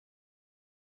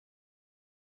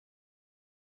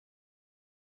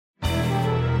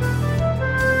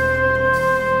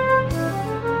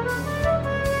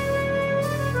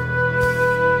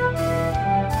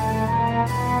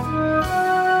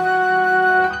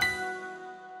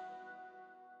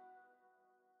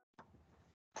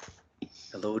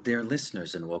Hello, dear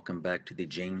listeners, and welcome back to the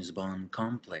James Bond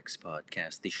Complex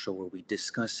podcast, the show where we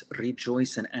discuss,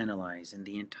 rejoice, and analyze in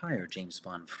the entire James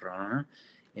Bond franchise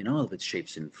in all of its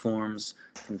shapes and forms,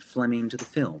 from Fleming to the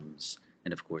films,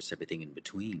 and of course, everything in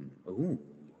between. Ooh.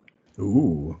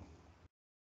 Ooh.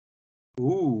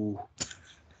 Ooh.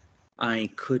 I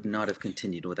could not have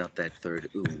continued without that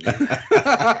third ooh.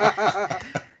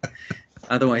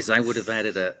 Otherwise, I would have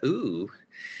added a ooh.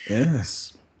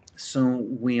 Yes. So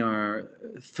we are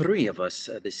three of us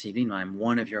this evening. I'm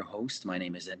one of your hosts. My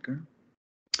name is Edgar.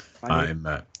 I'm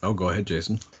oh, go ahead,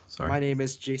 Jason. Sorry. My name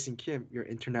is Jason Kim, your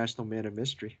international man of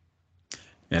mystery.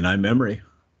 And I'm Emery.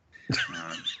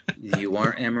 You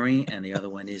are Emery, and the other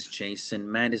one is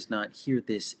Jason. Matt is not here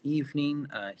this evening.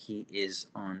 He is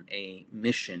on a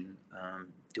mission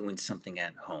doing something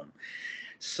at home.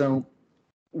 So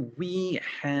we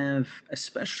have a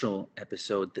special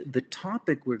episode. The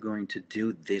topic we're going to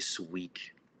do this week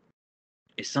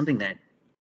is something that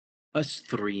us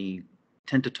three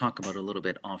tend to talk about a little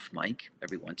bit off mic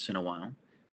every once in a while.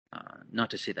 Not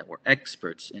to say that we're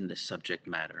experts in this subject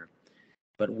matter,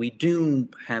 but we do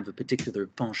have a particular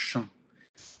penchant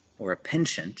or a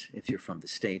penchant, if you're from the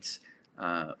States,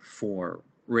 for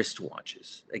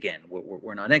wristwatches. Again,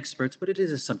 we're not experts, but it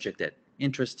is a subject that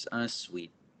interests us.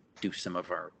 We do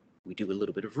a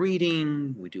little bit of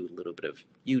reading, we do a little bit of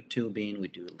YouTubing, we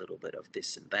do a little bit of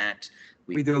this and that.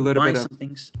 We do a little bit of some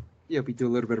things. Yeah, we do a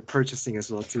little bit of purchasing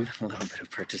as well too. A little bit of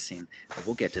purchasing.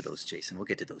 We'll get to those, Jason. We'll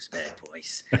get to those bad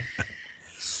boys.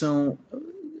 So,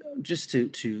 just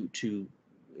to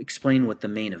explain what the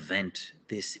main event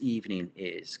this evening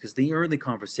is, because the early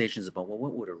conversations about, well,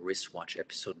 what would a wristwatch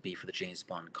episode be for the James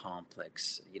Bond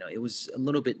complex? You know, it was a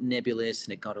little bit nebulous,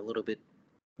 and it got a little bit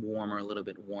warmer.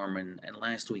 And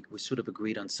last week we sort of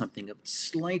agreed on something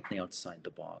slightly outside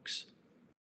the box.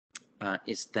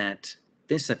 Is that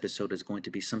this episode is going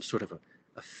to be some sort of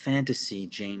a fantasy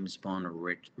James Bond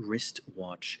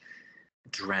wristwatch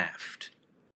draft.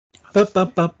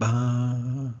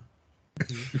 Ba-ba-ba-ba.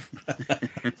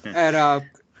 And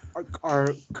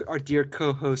our dear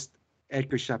co-host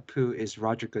Edgar Chaput is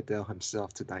Roger Goodell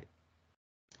himself tonight.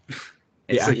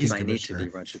 Yeah, So if he's I need to be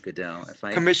commissioner. Roger Goodell,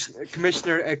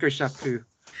 Commissioner Edgar Chaput.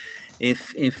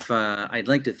 if I'd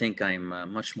like to think I'm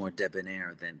much more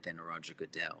debonair than Roger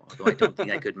Goodell, although I don't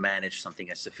think I could manage something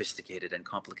as sophisticated and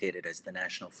complicated as the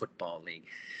National Football League.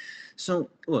 So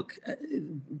look,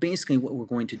 basically what we're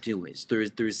going to do is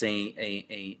there's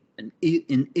an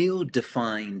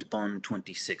ill-defined Bond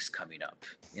 26 coming up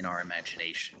in our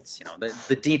imaginations. You know,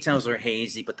 the details are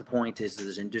hazy, but the point is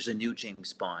there's a new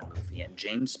James Bond movie, and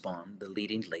James Bond, the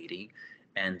leading lady,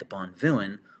 and the Bond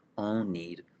villain all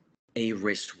need a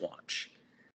wristwatch.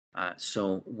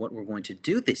 So what we're going to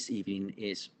do this evening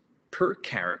is, per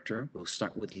character, we'll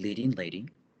start with leading lady,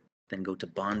 then go to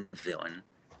Bond villain,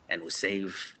 and we'll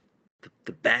save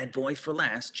the bad boy for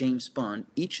last, James Bond.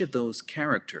 Each of those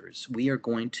characters, we are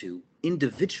going to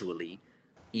individually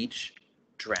each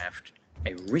draft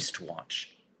a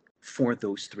wristwatch for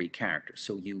those three characters.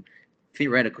 So you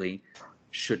theoretically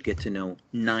should get to know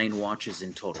 9 watches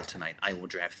in total tonight. I will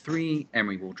draft 3,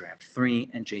 Emery will draft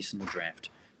 3, and Jason will draft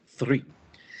 3.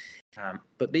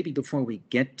 But maybe before we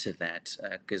get to that,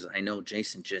 because I know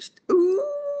Jason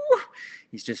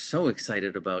he's just so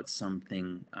excited about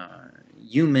something.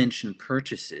 You mentioned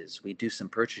purchases. We do some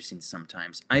purchasing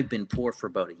sometimes. I've been poor for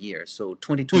about a year. So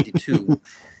 2022,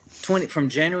 from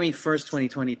January 1st,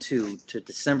 2022 to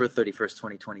December 31st,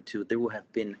 2022, there will have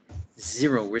been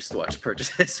 0 wristwatch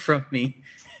purchases from me.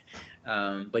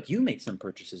 But you made some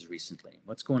purchases recently.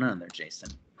 What's going on there, Jason?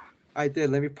 I did.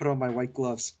 Let me put on my white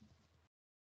gloves.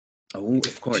 Oh,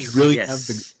 of course. You really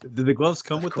Yes. did the gloves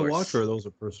come Of with course. the watch, or are those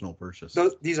a personal purchase?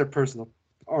 These are personal,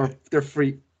 or they're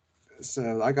free.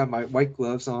 So I got my white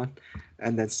gloves on,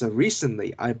 and then so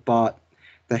recently I bought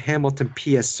the Hamilton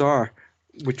PSR,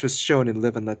 which was shown in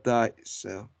Live and Let Die.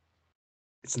 So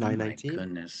it's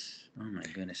 $9.19. Oh my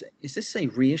goodness. Is this a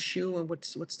reissue, or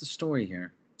what's the story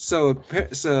here? So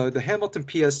the Hamilton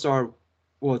PSR,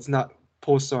 well, it's not.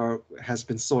 Pulsar has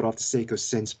been sold off to Seiko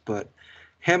since, but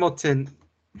Hamilton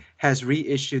has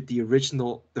reissued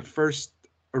the first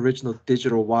original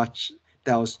digital watch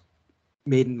that was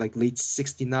made in like late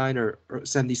 69 or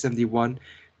 70, 71.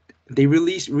 They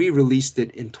re-released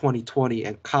it in 2020,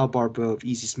 and Kyle Barbeau of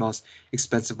Easy Smiles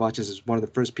Expensive Watches is one of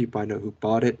the first people I know who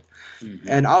bought it. Mm-hmm.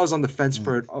 And I was on the fence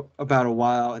for it about a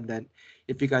while, and then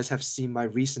if you guys have seen my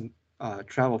recent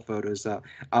travel photos, I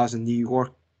was in New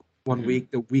York one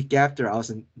week. The week after, I was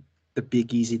in the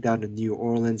Big Easy down in New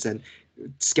Orleans, and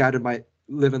scattered my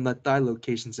Live and Let Die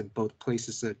locations in both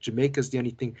places. Jamaica's the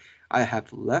only thing I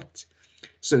have left.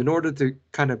 So in order to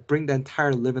kind of bring the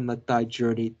entire Live and Let Die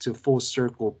journey to full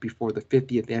circle before the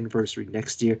 50th anniversary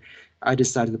next year, I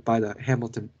decided to buy the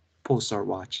Hamilton Pulsar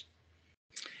watch.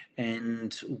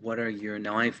 And what are your,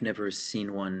 now I've never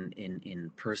seen one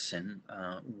in person.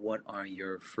 What are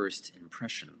your first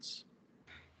impressions?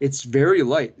 It's very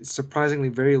light. It's surprisingly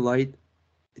very light.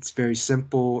 It's very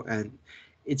simple and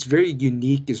it's very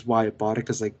unique is why I bought it.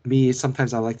 Because like me,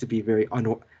 sometimes I like to be very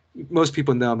most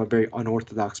people know I'm a very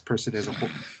unorthodox person as a whole.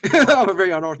 I'm a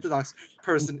very unorthodox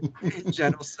person in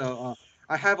general. So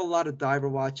I have a lot of diver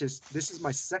watches. This is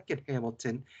my second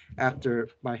Hamilton after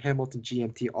my Hamilton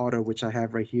GMT Auto, which I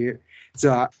have right here.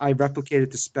 So I replicated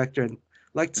the Spectre and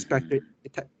like the Spectre,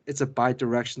 it's a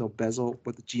bi-directional bezel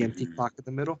with the GMT clock in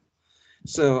the middle.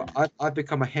 So I've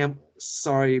become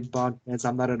sorry, Bond fans,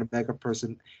 I'm not an Omega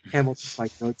person. Hamilton's my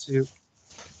go-to.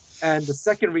 And the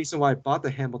second reason why I bought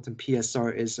the Hamilton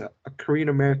PSR is a Korean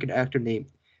American actor named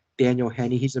Daniel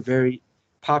Henney. He's a very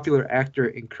popular actor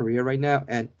in Korea right now,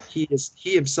 and he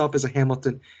himself is a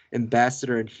Hamilton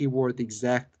ambassador, and he wore the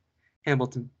exact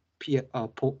Hamilton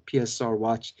PSR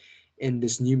watch in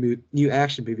this new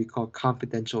action movie called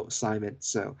Confidential Assignment.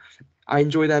 So I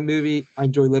enjoy that movie. I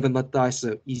enjoy Live and Let Die,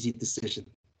 so easy decision.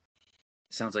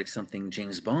 Sounds like something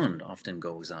James Bond often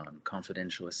goes on,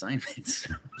 confidential assignments.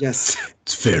 Yes.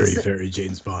 It's very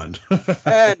James Bond.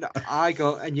 And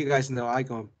and you guys know I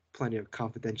go on plenty of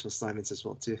confidential assignments as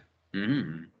well too.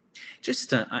 Mm.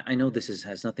 Just, I know this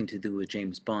has nothing to do with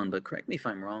James Bond, but correct me if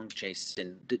I'm wrong,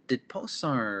 Jason. Did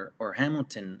Pulsar or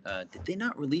Hamilton, did they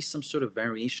not release some sort of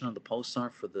variation on the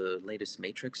Pulsar for the latest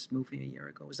Matrix movie a year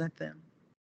ago? Was that them?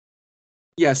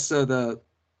 Yes, so the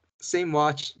same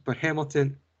watch, but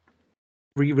Hamilton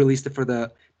re-released it for the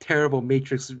terrible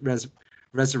Matrix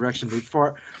Resurrection movie.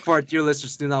 For our dear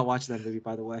listeners, do not watch that movie,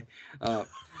 by the way. All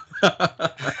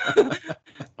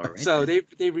right. So they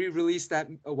re-released that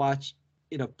watch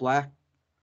in a black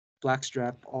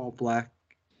strap, all black,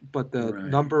 but the Right.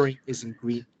 numbering is in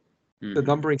green. The Mhm,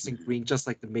 numbering's in mhm. green, just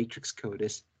like the Matrix code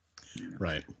is.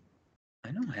 Right.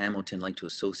 I know Hamilton like to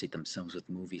associate themselves with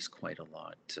movies quite a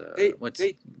lot. They What's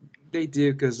they they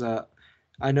do because I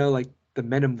know like the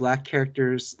Men in Black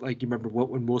characters, like you remember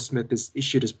when Will Smith is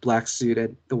issued his black suit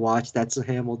and the watch, that's a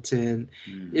Hamilton.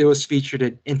 It was featured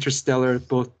in Interstellar,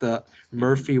 both the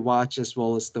Murphy watch as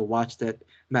well as the watch that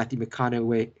Matthew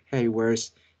McConaughey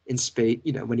wears in space,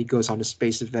 when he goes on a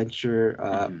space adventure.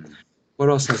 What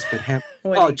else has been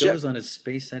when he goes on a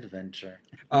space adventure?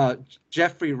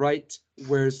 Jeffrey Wright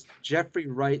wears Jeffrey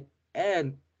Wright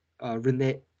and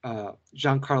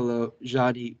Giancarlo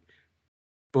Gianni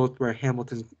both wear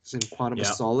Hamilton's in Quantum of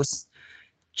Solace.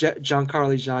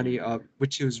 Giancarlo Gianni,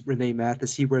 which was Rene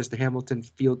Mathis, he wears the Hamilton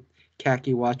Field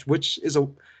khaki watch, which is a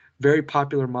very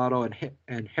popular model,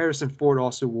 and Harrison Ford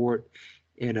also wore it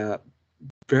in a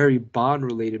very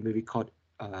Bond-related movie called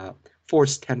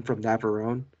Force 10 from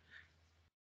Navarone,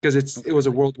 because it was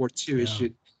a World War II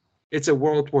issue. It's a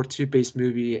World War II based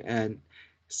movie, and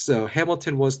so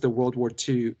Hamilton was the World War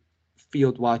II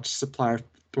field watch supplier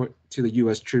to the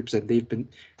U.S. troops, and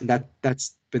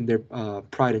that's been their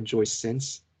pride and joy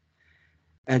since.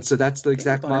 And so that's the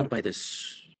exact model. By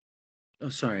this. Oh,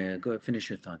 sorry. Go ahead, finish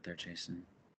your thought there, Jason.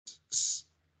 So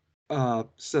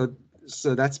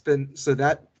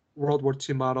that World War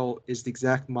II model is the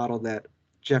exact model that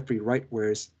Jeffrey Wright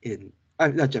wears in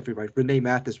not Jeffrey Wright, Rene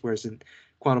Mathis wears in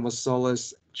Quantum of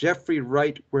Solace. Jeffrey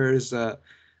Wright wears a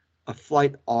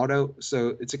flight auto,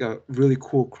 so it's like a really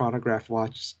cool chronograph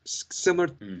watch, similar.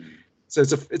 So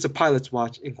it's a pilot's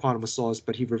watch in Quantum of Solace,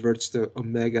 but he reverts to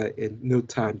Omega in No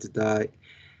Time to Die.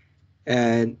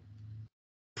 And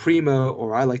Primo,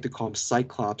 or I like to call him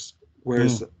Cyclops,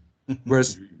 wears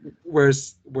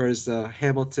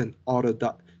Hamilton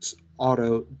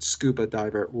auto scuba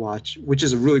diver watch, which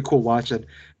is a really cool watch, and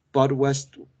Bud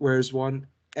West wears one,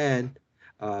 and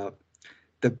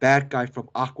the bad guy from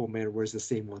Aquaman wears the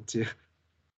same one too.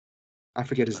 I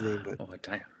forget his name, but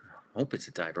I hope it's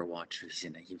a diver watch.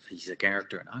 He's a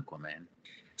character in Aquaman.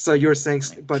 So you're saying,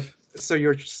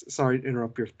 you're sorry to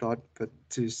interrupt your thought, but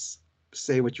to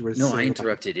say what you were saying. No, I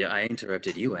interrupted you. I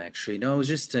interrupted you actually. No, it was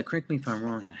just correct me if I'm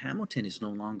wrong. Hamilton is no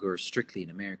longer strictly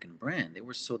an American brand. They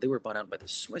were bought out by the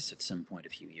Swiss at some point a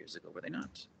few years ago, were they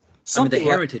not? The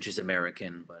heritage is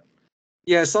American, but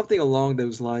yeah, something along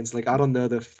those lines. Like I don't know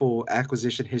the full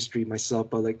acquisition history myself,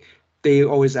 but like they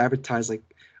always advertise like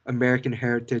American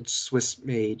heritage, Swiss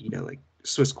made, like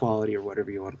Swiss quality or whatever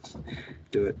you want to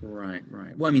do it. Right.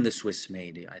 Well, I mean, the Swiss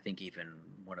made. I think even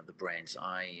one of the brands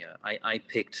I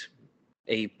picked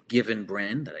a given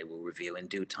brand that I will reveal in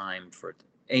due time for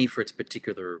its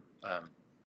particular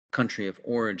country of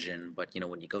origin. But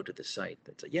when you go to the site,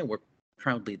 we're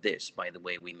proudly this, by the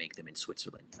way, we make them in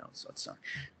Switzerland. You know, so it's I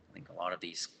think a lot of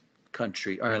these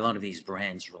a lot of these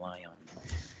brands rely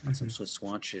on some Swiss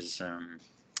watches. So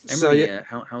Emery, yeah,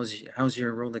 how's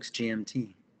your Rolex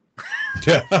GMT?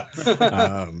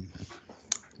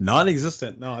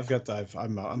 Non-existent. No,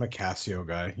 I'm a Casio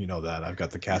guy. You know that. I've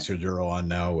got the Casio Duro on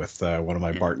now with one of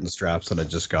my Barton straps that I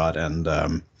just got, and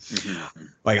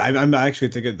like I'm actually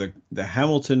thinking the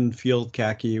Hamilton Field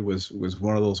Khaki was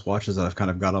one of those watches that I've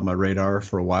kind of got on my radar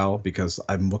for a while because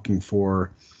I'm looking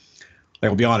for. Like,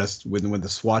 I'll be honest, when the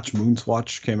Swatch Moon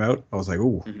Swatch came out, I was like,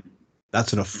 ooh,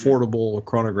 that's an affordable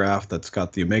chronograph that's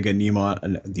got the Omega name on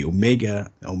and the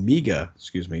Omega,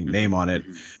 excuse me, name on it.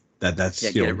 That's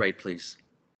get it right, please.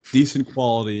 Decent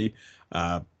quality.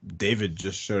 David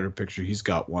just showed a picture. He's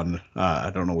got one.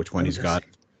 I don't know which one he's got.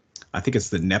 I think it's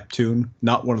the Neptune,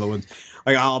 not one of the ones.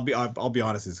 Like I'll be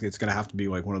honest, it's gonna have to be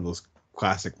like one of those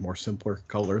classic, more simpler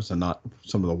colors and not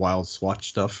some of the wild Swatch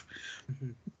stuff.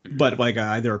 But like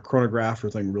either a chronograph or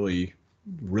something really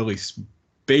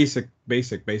basic,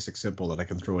 simple that I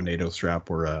can throw a NATO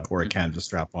strap or a canvas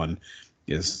strap on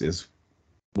is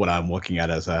what I'm looking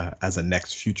at as a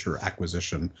next future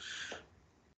acquisition.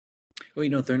 Well,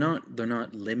 you know, they're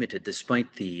not limited,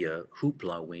 despite the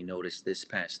hoopla we noticed this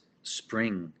past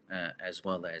spring, as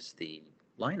well as the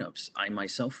lineups. I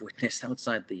myself witnessed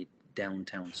outside the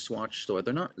downtown Swatch store.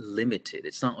 They're not limited.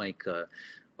 It's not like,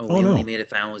 we only made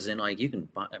 1,000. Like you can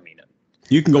buy. I mean,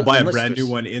 you can go buy a brand new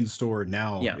one in store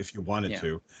now if you wanted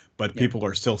to, but people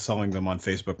are still selling them on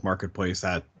Facebook Marketplace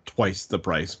at twice the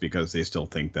price because they still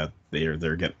think that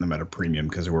they're getting them at a premium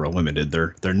because we're a limited.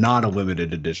 They're not a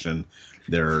limited edition.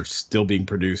 They're still being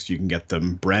produced. You can get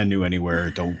them brand new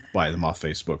anywhere. Don't buy them off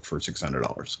Facebook for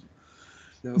 $600.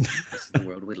 no. That's the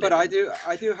world we live But in.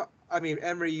 I do. I mean,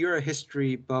 Emery, you're a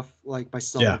history buff like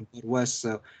myself in the Midwest,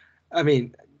 so I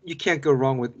mean, you can't go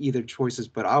wrong with either choices.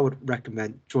 But I would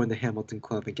recommend join the Hamilton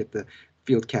Club and get the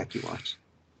Field Khaki watch.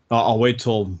 I'll wait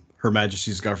till Her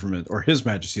Majesty's government or His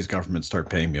Majesty's government start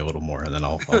paying me a little more, and then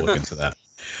I'll look into that.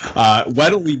 Why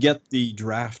don't we get the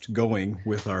draft going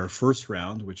with our first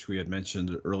round, which we had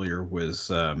mentioned earlier was,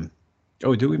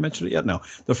 did we mention it yet? No.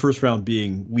 The first round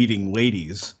being leading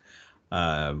ladies.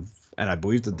 And I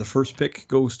believe that the first pick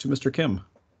goes to Mr. Kim.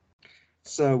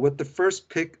 So with the first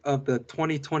pick of the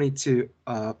 2022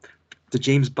 the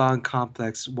James Bond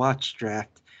Complex watch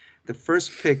draft, the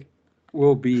first pick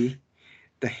will be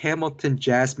the Hamilton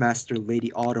Jazzmaster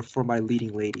Lady Auto for my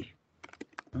leading lady.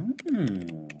 Oh,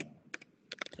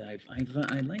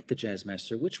 I like the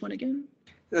Jazzmaster. Which one again?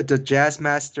 The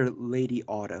Jazzmaster Lady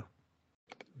Auto.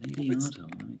 Lady Auto.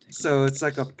 So it's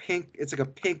like a pink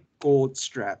gold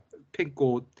strap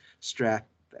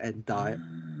and die.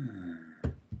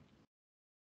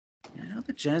 Yeah,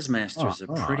 the Jazzmaster's a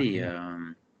pretty.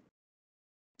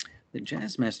 The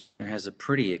Jazzmaster has a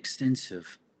pretty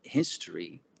extensive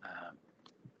history,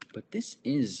 but this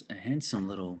is a handsome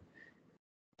little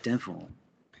devil.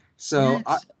 So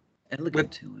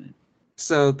elegant to it.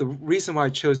 So the reason why I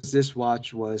chose this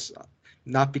watch was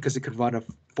not because it could run a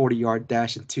 40-yard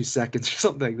dash in 2 seconds or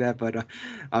something like that, but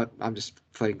I'm just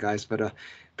playing, guys. But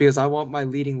because I want my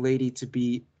leading lady to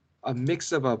be a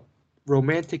mix of a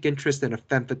romantic interest and a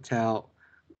femme fatale,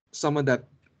 someone that.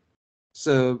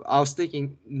 So I was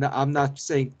thinking, I'm not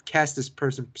saying cast this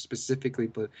person specifically,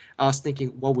 but I was thinking,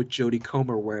 what would Jodie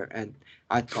Comer wear? And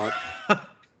I thought,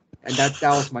 and that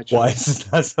was my choice. Why is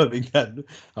that something that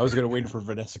I was going to wait for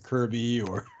Vanessa Kirby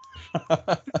or?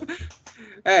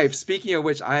 Hey, speaking of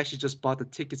which, I actually just bought the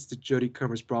tickets to Jodie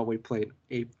Comer's Broadway play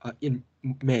in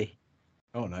May.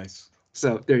 Oh, nice.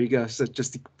 So there you go. So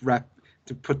just to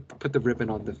put the ribbon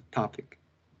on the topic.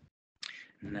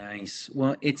 Nice.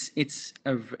 Well, it's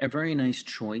a very nice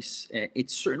choice.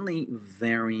 It's certainly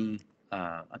very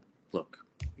look.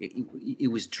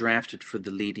 It was drafted for the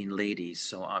leading ladies,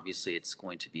 so obviously it's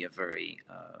going to be a very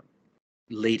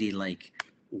ladylike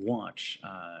watch.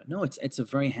 No, it's a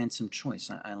very handsome choice.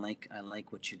 I like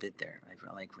what you did there.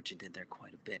 I like what you did there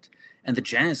quite a bit. And the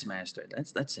Jazzmaster,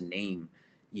 that's a name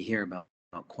you hear about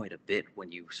quite a bit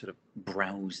when you sort of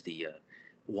browse the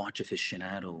watch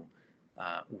aficionado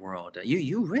world.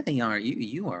 You really are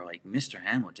you are like Mr.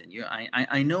 Hamilton.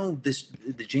 I know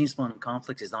the James Bond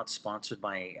Complex is not sponsored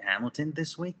by Hamilton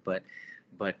this week, but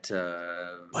we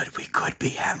could be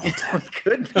Hamilton. we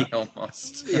could be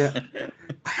almost. Yeah.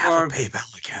 I have a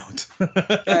PayPal account.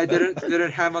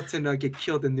 Didn't Hamilton get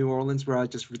killed in New Orleans, where I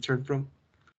just returned from?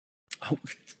 Oh,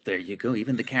 there you go.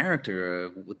 Even the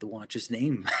character with the watch's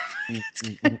name.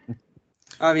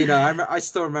 I mean, I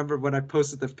still remember when I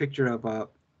posted the picture of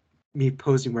me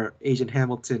posing where Agent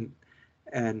Hamilton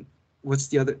and what's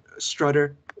the other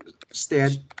Strutter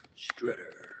stand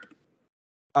Strutter.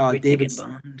 David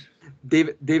Bond.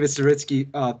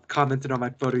 Saritsky commented on my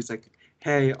photo. He's like,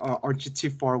 "Hey, aren't you too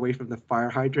far away from the fire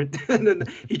hydrant?" And then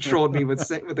he trolled me with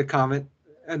a comment.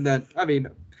 And then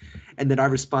I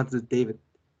responded to David,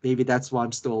 "Maybe that's why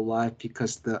I'm still alive,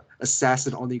 because the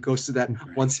assassin only goes to that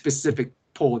one specific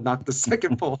pole, not the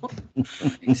second pole."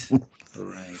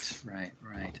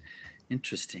 Right.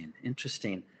 Interesting.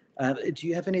 Do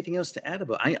you have anything else to add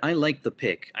about? I like the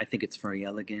pick. I think it's very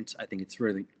elegant. I think it's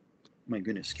really, my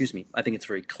goodness, excuse me. I think it's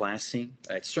very classy.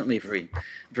 It's certainly very,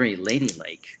 very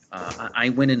ladylike. I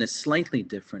went in a slightly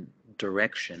different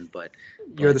direction, but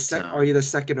Are you the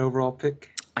second overall pick?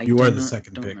 You are the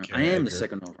second pick. I am Edgar. the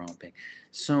second overall pick.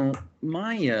 So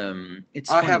my it's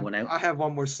I funny have I have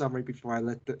one more summary before I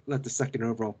let the second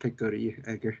overall pick go to you,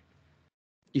 Edgar.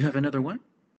 You have another one?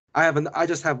 I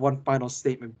just have one final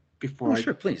statement before.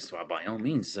 Sure, please. Well, by all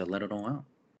means, let it all out.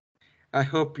 I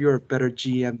hope you're a better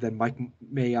GM than Mike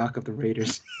Mayock of the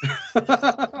Raiders.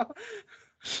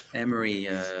 Emery,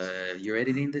 you're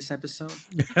editing this episode?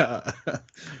 Cut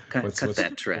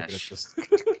that trash.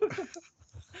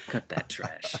 Cut that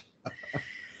trash.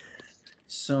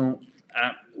 So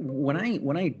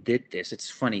when I did this, it's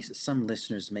funny. Some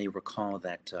listeners may recall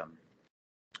that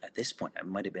at this point, it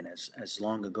might have been as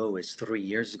long ago as 3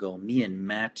 years ago, me and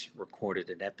Matt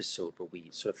recorded an episode where we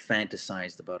sort of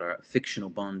fantasized about our fictional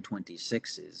Bond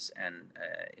 26s, and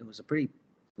it was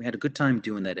we had a good time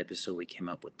doing that episode. We came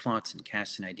up with plots and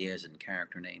casting ideas and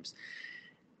character names,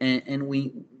 and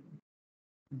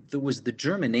there was the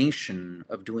germination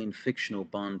of doing fictional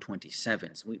Bond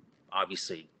 27s. We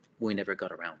never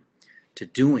got around to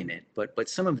doing it, but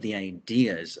some of the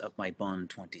ideas of my Bond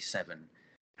 27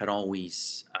 had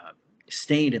always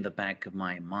stayed in the back of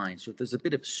my mind. So there's a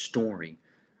bit of story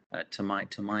to my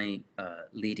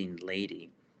leading lady.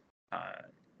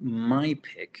 My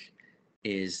pick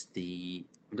is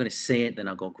I'm going to say it, then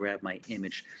I'll go grab my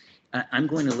image. I'm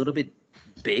going a little bit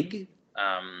big,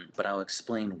 but I'll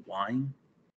explain why.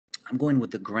 I'm going with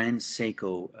the Grand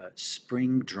Seiko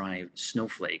Spring Drive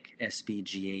Snowflake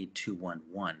SBGA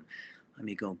 211. Let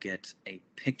me go get a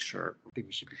picture. I think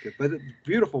we should be good. But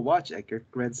beautiful watch, Edgar.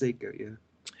 Grand Seiko, yeah.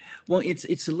 Well,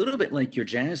 it's a little bit like your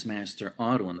Jazzmaster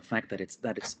Auto in the fact that it's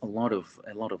a lot of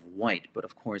white. But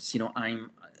of course, I'm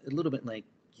a little bit like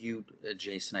you,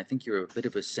 Jason. I think you're a bit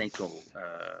of a Seiko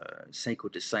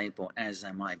disciple, as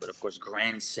am I. But of course,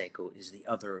 Grand Seiko is the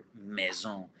other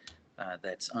maison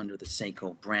that's under the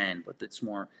Seiko brand, but it's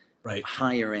more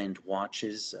higher end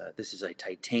watches. This is a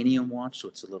titanium watch, so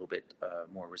it's a little bit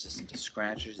more resistant to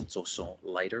scratches. It's also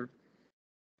lighter.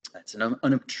 It's an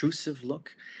unobtrusive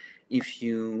look. If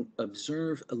you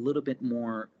observe a little bit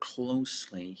more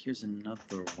closely, here's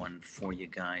another one for you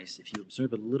guys. If you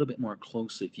observe a little bit more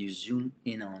closely, if you zoom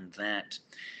in on that,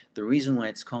 the reason why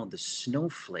it's called the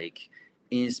snowflake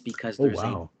is because there's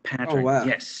a pattern. Oh, wow.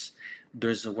 Yes,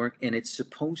 there's a work, and it's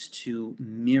supposed to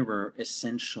mirror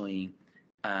essentially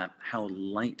how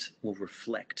light will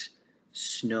reflect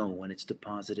snow when it's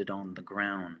deposited on the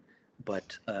ground,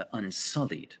 but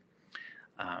unsullied.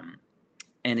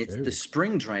 And it's the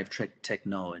spring drive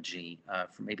technology,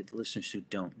 for maybe the listeners who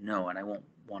don't know, and I won't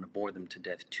want to bore them to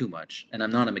death too much, and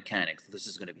I'm not a mechanic, so this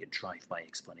is going to be a drive-by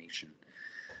explanation.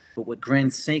 But what Grand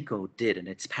Seiko did, and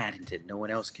it's patented, no one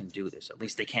else can do this, at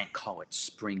least they can't call it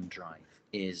spring drive,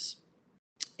 is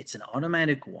it's an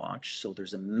automatic watch, so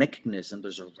there's a mechanism,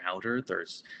 there's a router, there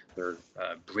are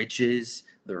bridges,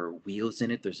 there are wheels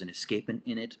in it, there's an escapement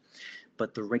in it,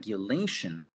 but the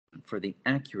regulation for the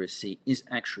accuracy is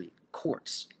actually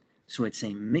quartz. So it's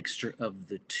a mixture of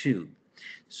the two.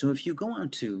 So if you go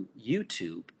onto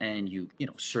YouTube and you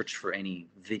search for any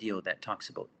video that talks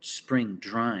about spring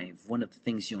drive, one of the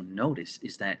things you'll notice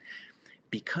is that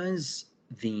because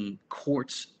the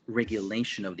quartz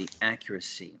regulation of the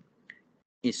accuracy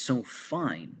is so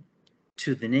fine,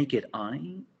 to the naked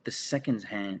eye, the seconds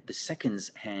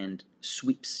hand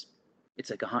sweeps. It's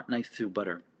like a hot knife through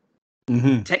butter.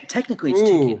 Mm-hmm. Technically, it's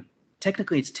ticking.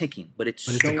 Technically, it's ticking, but it's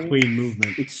a clean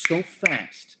movement. It's so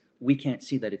fast, we can't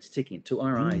see that it's ticking. To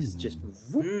our eyes, just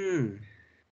whoop.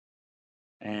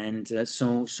 And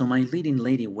so my leading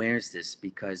lady wears this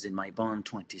because in my Bond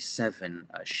 27,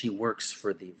 she works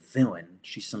for the villain.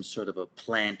 She's some sort of a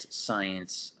plant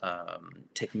science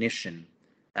technician.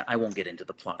 I won't get into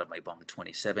the plot of my Bond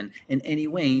 27. In any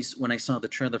ways, when I saw the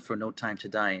trailer for No Time to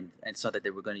Die and saw that they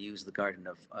were going to use the garden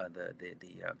of the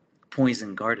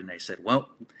Poison Garden. I said, well,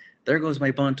 there goes my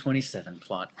Bond 27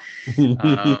 plot.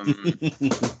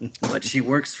 But she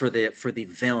works for the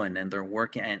villain, and they're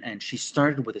working. And she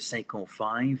started with a Seiko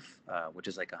 5, which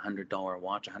is like $100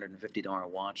 watch, $150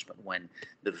 watch. But when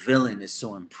the villain is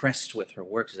so impressed with her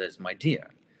work, says, "My dear,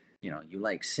 you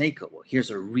like Seiko. Well,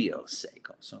 here's a real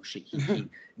Seiko." So he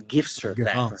gifts her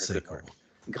that for her good work.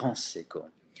 Grand Seiko.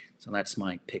 So that's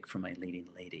my pick for my leading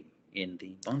lady in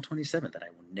the Bond 27 that I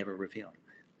will never reveal.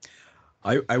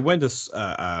 I went a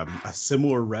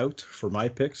similar route for my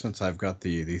pick, since I've got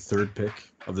the third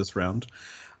pick of this round.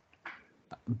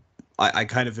 I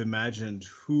kind of imagined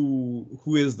who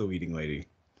is the leading lady,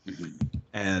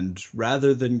 and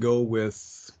rather than go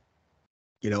with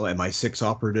MI6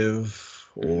 operative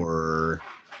or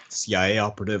CIA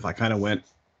operative, I kind of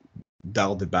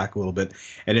dialed it back a little bit.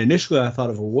 And initially I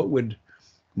thought of, well, what would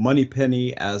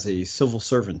Moneypenny as a civil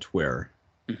servant wear?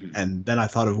 And then I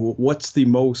thought of, what's the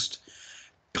most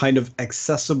kind of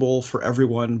accessible for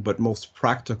everyone, but most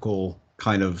practical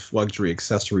kind of luxury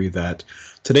accessory that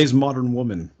today's modern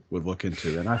woman would look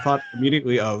into. And I thought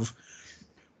immediately of,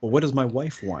 well, what does my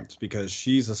wife want? Because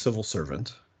she's a civil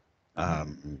servant.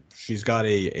 She's got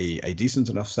a decent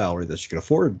enough salary that she can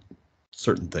afford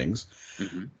certain things.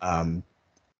 And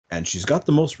she's got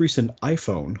the most recent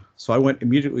iPhone. So I went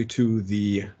immediately to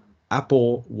the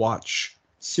Apple Watch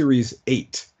Series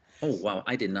 8. Oh, wow.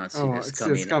 I did not see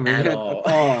this coming at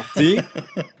all. See?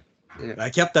 Yeah. I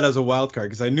kept that as a wild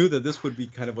card because I knew that this would be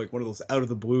kind of like one of those out of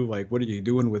the blue, like, what are you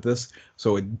doing with this?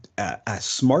 So a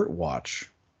smartwatch,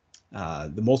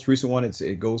 the most recent one,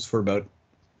 it goes for about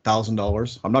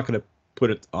 $1,000. I'm not going to put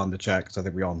it on the chat because I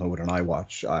think we all know what an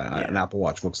an Apple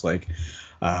Watch looks like.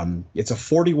 It's a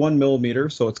 41 millimeter,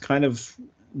 so it's kind of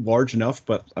large enough,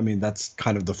 but I mean, that's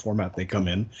kind of the format they come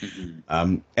in.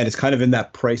 And it's kind of in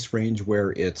that price range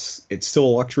where it's still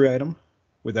a luxury item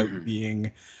without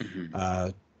being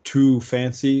too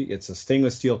fancy. It's a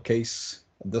stainless steel case.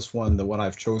 This one, the one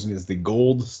I've chosen, is the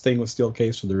gold stainless steel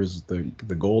case, so there is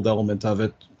the gold element of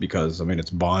it because, I mean,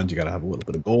 it's Bond, you got to have a little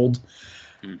bit of gold.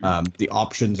 The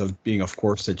options of being, of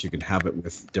course, that you can have it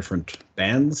with different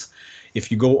bands. If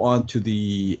you go on to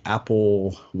the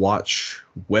Apple Watch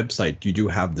website, you do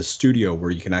have the studio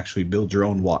where you can actually build your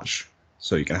own watch.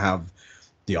 So you can have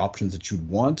the options that you'd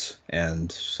want. And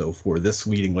so for this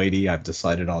leading lady, I've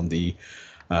decided on the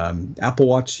Apple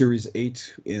Watch Series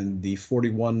 8 in the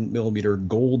 41 millimeter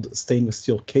gold stainless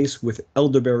steel case with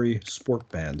elderberry sport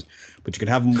band. But you can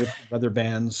have them with leather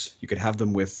bands. You can have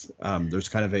them with, there's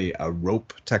kind of a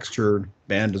rope textured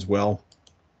band as well.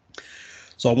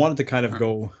 So I wanted to kind of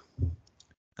go,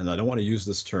 and I don't want to use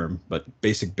this term, but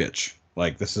basic bitch.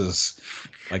 Like, this is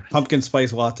like pumpkin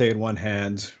spice latte in one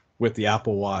hand with the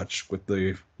Apple Watch with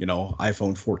the,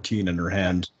 iPhone 14 in her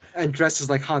hand. And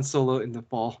dresses like Han Solo in the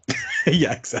fall.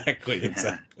 Yeah, exactly.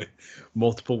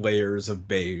 Multiple layers of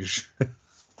beige.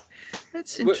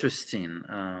 That's interesting.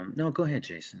 No, go ahead,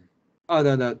 Jason. Oh,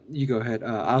 no, you go ahead.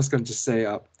 I was going to just say,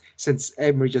 since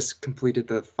Emery just completed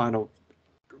the final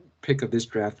pick of this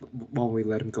draft, why don't we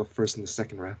let him go first in the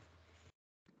second round?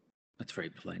 That's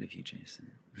very polite of you,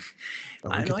 Jason.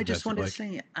 I just wanted to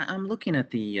say, I'm looking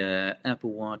at the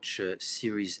Apple Watch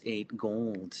Series 8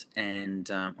 Gold, and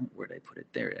where did I put it?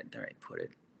 There I put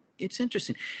it. It's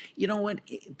interesting. You know what?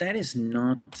 That is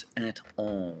not at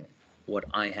all what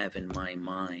I have in my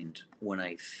mind when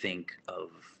I think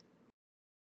of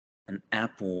an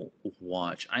Apple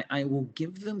Watch. I will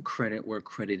give them credit where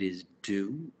credit is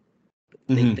due.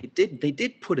 They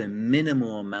did put a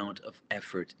minimal amount of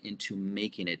effort into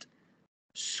making it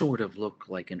sort of look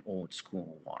like an old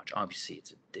school watch. Obviously,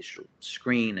 it's a digital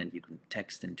screen and you can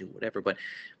text and do whatever. But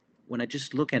when I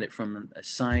just look at it from a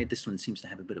side, this one seems to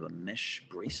have a bit of a mesh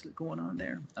bracelet going on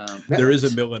there. There is a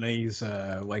Milanese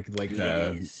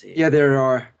Yeah, there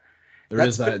are. There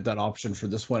is that option for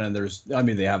this one, and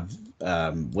they have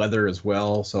leather as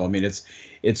well. So I mean,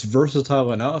 it's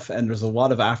versatile enough, and there's a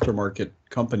lot of aftermarket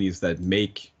companies that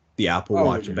make the Apple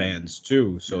Watch bands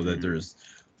too, so that there's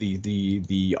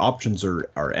the options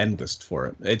are endless for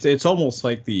it. It's almost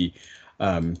like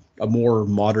a more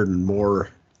modern, more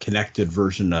connected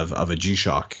version of a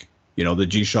G-Shock. The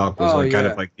G-Shock was kind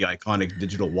of like the iconic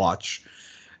digital watch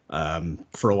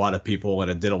for a lot of people,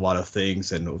 and it did a lot of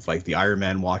things, and it was like the Iron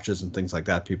Man watches and things like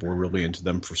that. People were really into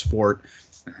them for sport.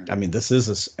 I mean, this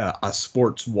is a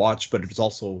sports watch, but it's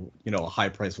also a high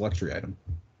price luxury item.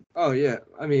 Oh yeah,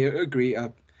 I mean, I agree.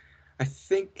 I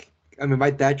mean,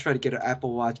 my dad tried to get an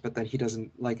Apple Watch, but then he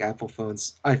doesn't like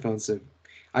iPhones, so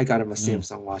I got him a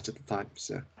Samsung watch at the time.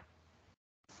 So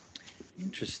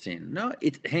Interesting. No,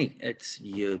 it's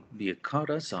you caught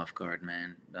us off guard,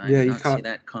 man. I Yeah, did you not see caught.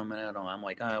 that coming at all. I'm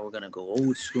like, we're gonna go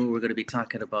old school. We're gonna be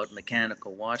talking about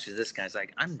mechanical watches. This guy's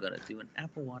like, I'm gonna do an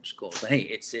Apple Watch Gold. But hey,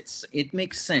 it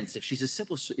makes sense. If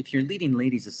if your leading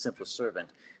lady's a civil servant,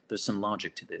 there's some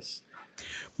logic to this.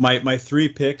 My three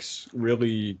picks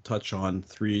really touch on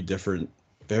three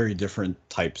very different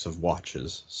types of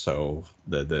watches. So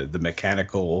the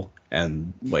mechanical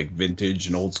and like vintage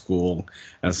and old school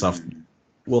and stuff. Mm.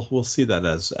 We'll see that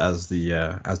as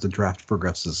the draft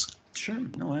progresses. Sure.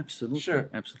 No, absolutely. Sure.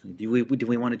 Absolutely. Do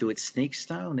we want to do it snake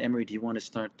style? And Emery, do you want to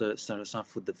start us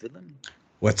off with the villain?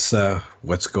 Let's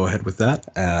go ahead with that.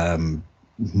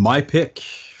 My pick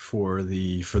for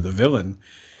the villain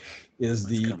is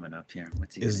What's coming up here?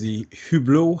 What's he is gonna the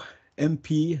Hublot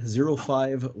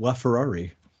MP05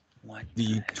 LaFerrari, What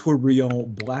the hell?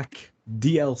 Tourbillon Black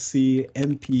DLC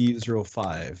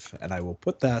MP05, and I will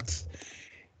put that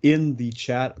in the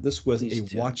chat. This was Please a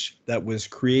do. watch that was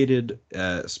created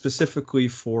specifically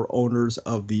for owners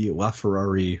of the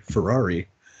LaFerrari Ferrari.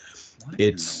 What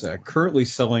It's in the world? currently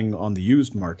selling on the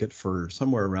used market for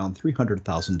somewhere around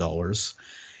 $300,000.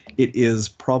 It is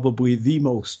probably the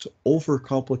most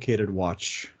overcomplicated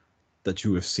watch that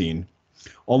you have seen.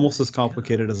 Almost as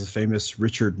complicated as a famous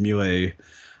Richard Mille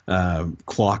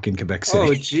clock in Quebec City.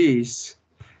 Oh, jeez.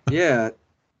 Yeah,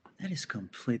 That is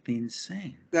completely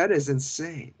insane. that is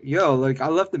insane. Yo, like I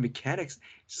love the mechanics.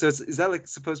 So is that like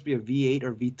supposed to be a V8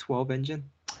 or V12 engine?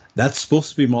 That's supposed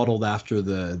to be modeled after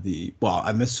the well,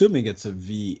 I'm assuming it's a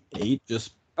V8,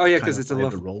 just Oh yeah, kind because of it's a by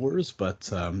the rollers,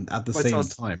 but at the but it's same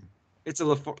also- time. it's a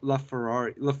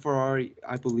LaFerrari. LaFerrari,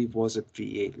 I believe, was a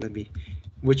V8.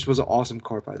 Which was an awesome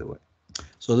car, by the way.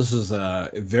 So this is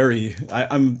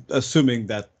I'm assuming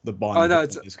that the Bond Oh, no,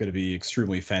 villain is going to be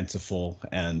extremely fanciful,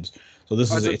 and so Oh,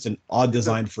 it's an odd it's a-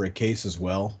 design for a case as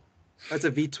well. That's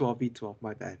a V12.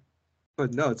 My bad.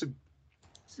 But no, it's a.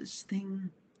 Is this thing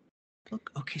look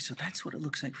okay? So that's what it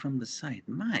looks like from the side.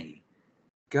 My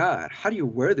God, how do you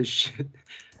wear this shit?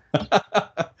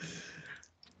 I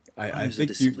there's a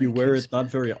think you display wear case it not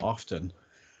back. very often.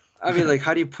 I mean, like,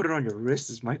 how do you put it on your wrist?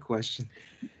 Is my question.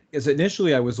 Because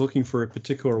initially I was looking for a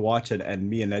particular watch, and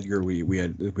me and Edgar we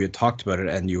had talked about it,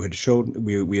 and you had showed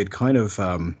we had kind of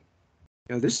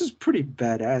Yo, this is pretty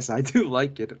badass. I do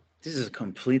like it. This is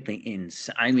completely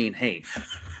insane. I mean, hey,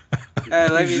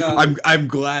 Let me know. I'm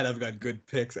glad I've got good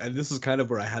picks, and this is kind of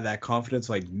where I had that confidence.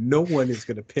 Like no one is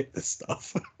gonna pick this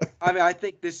stuff. I mean, I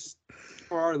think this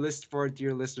for our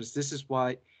dear listeners, this is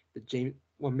why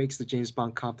what makes the James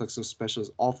Bond complex so special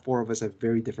is all four of us have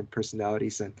very different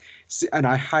personalities, and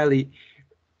I highly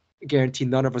guarantee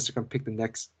none of us are gonna pick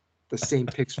the same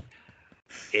picks.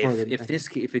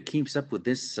 if it keeps up with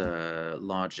this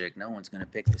logic, no one's going to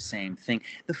pick the same thing.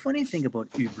 The funny thing about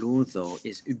Hublot, though,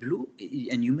 is Hublot,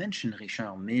 and you mentioned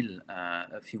Richard Mille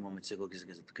a few moments ago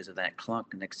because of that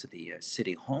clock next to the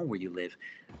city hall where you live.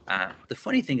 The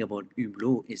funny thing about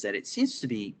Hublot is that it seems to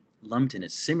be lumped in a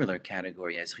similar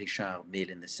category as Richard Mille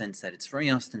in the sense that it's very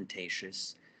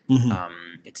ostentatious.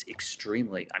 It's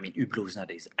extremely. I mean, Hublot is not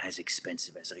as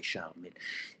expensive as Richard Mille,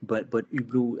 but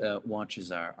Hublot watches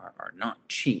are not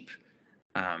cheap,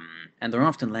 and they're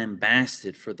often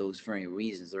lambasted for those very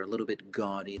reasons. They're a little bit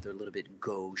gaudy, they're a little bit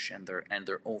gauche, and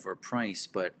they're overpriced.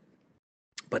 But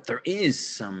there is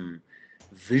some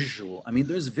visual. I mean,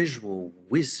 there's visual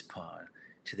whiz-pod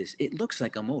to this. It looks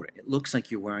like a motor. It looks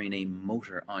like you're wearing a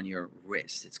motor on your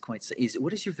wrist. It's quite.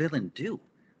 What does your villain do?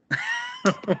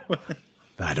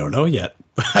 I don't know yet.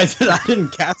 I didn't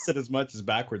cast it as much as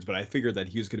backwards, but I figured that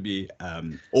he was going to be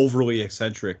overly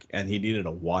eccentric, and he needed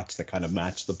a watch that kind of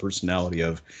matched the personality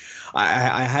of.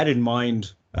 I had in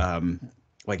mind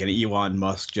like an Elon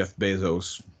Musk, Jeff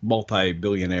Bezos,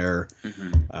 multi-billionaire,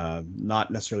 not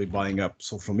necessarily buying up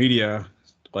social media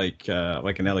like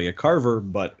an Elliot Carver,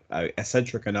 but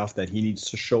eccentric enough that he needs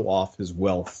to show off his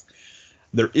wealth.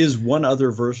 There is one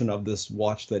other version of this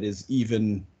watch that is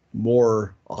even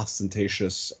more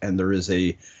ostentatious, and there is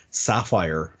a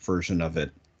sapphire version of it,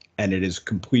 and it is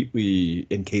completely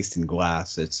encased in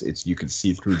glass. It's you can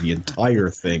see through the entire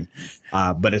thing,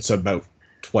 but it's about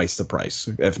twice the price,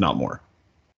 if not more.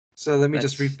 So let me I'll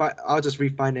just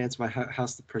refinance my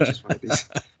house to purchase one of these.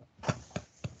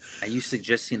 Are you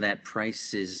suggesting that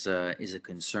price is a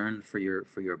concern for your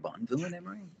Bond villain,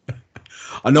 Emery?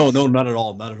 No, not at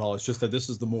all, not at all. It's just that this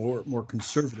is the more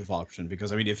conservative option,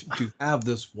 because I mean, if you have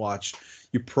this watch,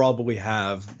 you probably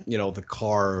have the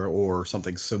car or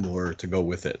something similar to go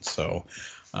with it. So,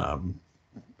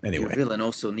 anyway, your villain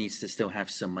also needs to still have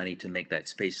some money to make that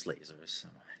space laser. So.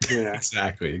 Yeah,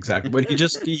 exactly. But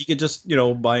he could just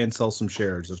buy and sell some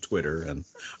shares of Twitter and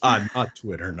not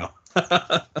Twitter, no.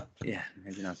 Yeah,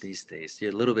 maybe not these days.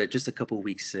 You're a little bit, just a couple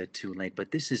weeks too late.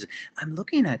 But this is, I'm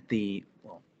looking at the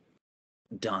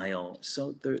dial.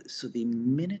 So the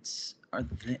minutes are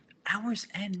the hours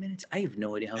and minutes. I have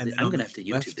no idea how And I'm on gonna the have to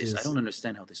YouTube left this. I is don't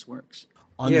understand how this works.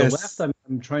 on the left. Yes,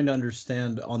 I'm trying to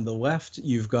understand. On the left,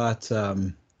 you've got you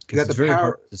because got it's the very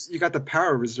hard power. to. You got the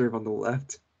power reserve on the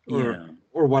left, Yeah.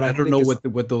 or what I I don't think know is.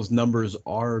 what those numbers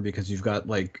are because you've got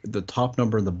like the top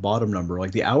number and the bottom number.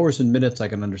 Like the hours and minutes I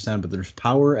can understand, but there's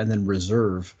power and then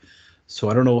reserve. So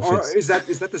I don't know if Or it's. is that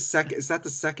the second? Is that the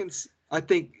seconds? I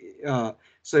think.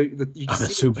 So you can I'm see.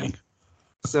 assuming.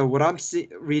 So what I'm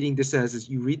reading this as is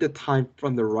you read the time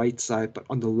from the right side, but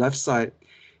on the left side,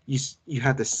 you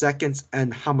have the seconds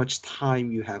and how much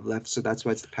time you have left. So that's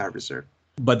why it's the power reserve.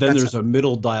 But then That's there's a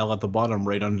middle dial at the bottom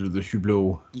right under the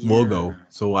Hublot Yeah. logo.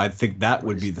 So I think that What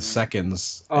would is be the that?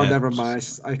 seconds. oh, And never Just mind.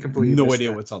 a I moment here. completely no missed idea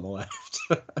that. what's on the left.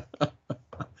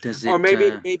 Does Or it?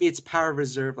 maybe it's power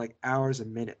reserve like hours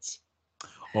and minutes.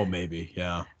 Oh, maybe.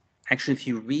 Yeah. Actually, if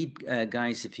you read,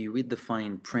 guys, if you read the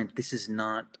fine print, this is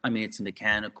not. I mean, it's a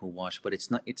mechanical wash, but it's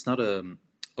not. It's not a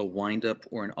wind up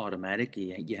or an automatic.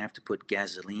 You have to put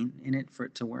gasoline in it for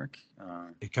it to work.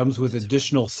 It comes Goes with as far.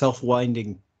 additional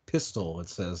self-winding pistol, it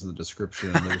says in the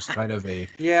description, and there's kind of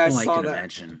Yeah, I Oh, I saw can that.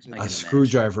 imagine. I a can imagine.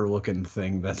 screwdriver looking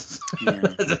thing that's, Yeah.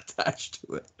 that's attached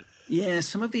to it. Yeah,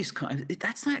 some of these,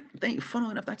 that's not,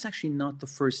 funnily enough, that's actually not the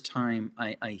first time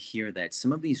I hear that.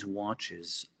 Some of these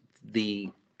watches, the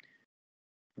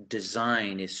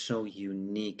design is so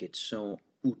unique, it's so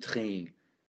outré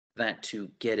that to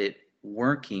get it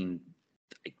working,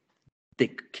 they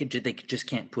just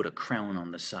can't put a crown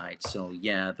on the side. So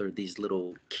yeah, there are these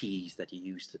little keys that you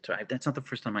use to drive. That's not the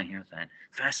first time I hear that.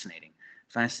 Fascinating,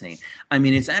 fascinating. I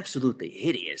mean, it's absolutely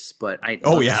hideous, but I'd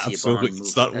Oh love to yeah, see a absolutely. Bond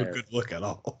It's movie. not a good look at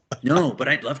all. No, but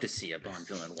I'd love to see a Bond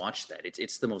villain watch that.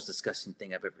 It's the most disgusting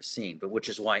thing I've ever seen, but which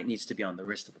is why it needs to be on the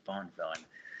wrist of a Bond villain.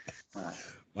 Uh,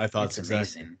 My thoughts it's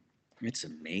exactly. amazing. It's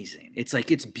amazing. It's like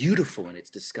it's beautiful and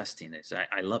it's disgusting.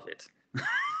 I love it.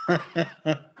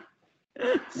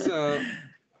 So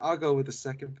I'll go with the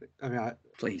second pick.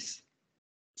 Please.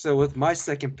 So with my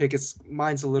second pick,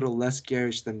 mine's a little less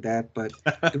garish than that, but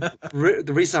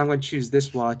the reason I'm going to choose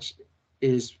this watch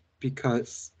is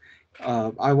because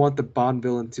I want the Bond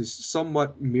villain to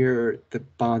somewhat mirror the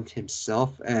Bond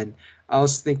himself, and I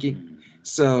was thinking, Mm.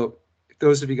 so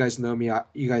those of you guys know me,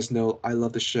 you guys know I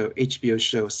love the show HBO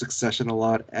show Succession a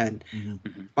lot, and Mhm.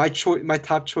 Mhm. my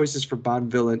top choices for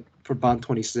Bond villain for Bond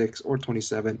 26 or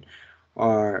 27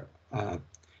 are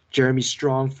Jeremy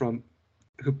Strong from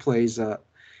who plays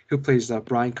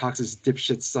Brian Cox's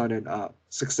dipshit son in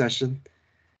Succession,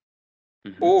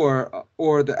 Mhm.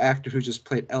 or the actor who just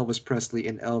played Elvis Presley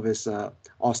in Elvis,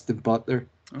 Austin Butler.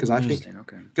 Oh, Because I think, interesting.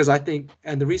 Okay.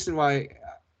 and the reason why,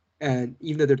 and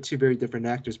even though they're two very different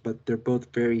actors, but they're both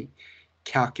very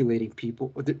calculating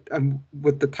people.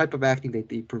 With the type of acting that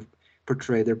they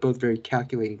portray, they're both very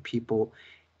calculating people,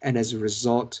 and as a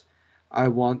result, I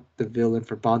want the villain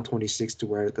for Bond 26 to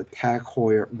wear the Tag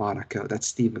Heuer Monaco that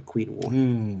Steve McQueen wore.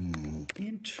 Hmm.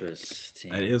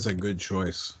 Interesting. That is a good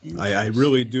choice. I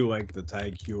really Interesting. do like the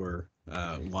Tag Heuer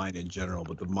line in general,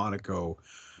 but the Monaco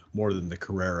more than the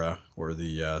Carrera or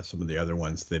the some of the other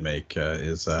ones they make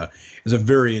is a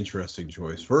very interesting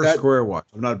choice for a That square watch.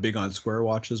 I'm not big on square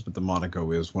watches, but the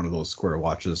Monaco is one of those square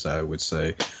watches I would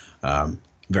say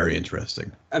very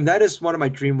interesting. and that is one of my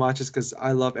dream watches because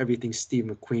I love everything Steve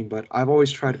McQueen, but I've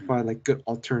always tried to Mhm. find like good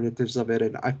alternatives of it,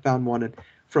 and I found one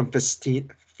from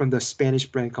the Spanish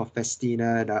brand called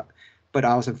Festina, and but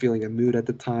I wasn't feeling a mood at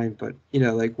the time. But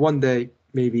like one day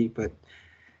maybe. But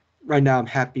right now I'm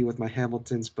happy with my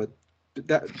Hamiltons.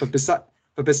 That but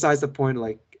besides the point,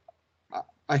 like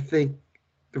I think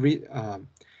the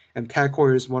and Tag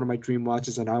Heuer is one of my dream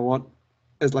watches, and I want,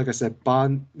 as like I said,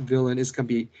 Bond villain is gonna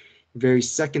be very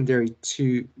secondary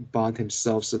to Bond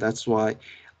himself, so that's why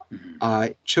Mhm.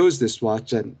 I chose this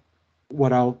watch, and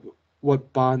what I'll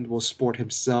what Bond will sport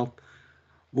himself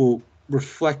will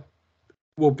reflect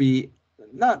will be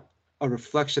not a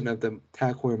reflection of the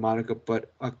Tag Heuer Monaco,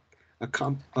 but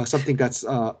something that's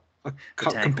a The Tag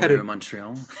Heuer competitive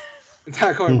Montreal.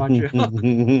 Tag Heuer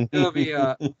Montreal.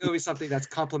 It'll be something that's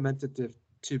complementative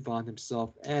to Bond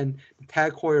himself. And the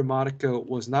Tag Heuer Monaco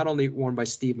was not only worn by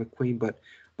Steve McQueen, but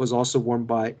was also worn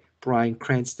by Bryan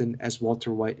Cranston as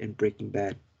Walter White in Breaking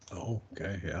Bad. Oh,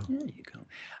 okay, yeah. There you go.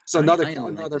 So I like this a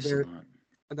lot.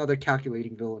 another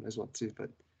calculating villain as well too. But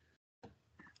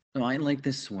No, I like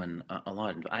this one a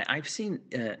lot. I've seen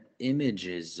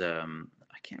images. I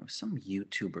can't. Some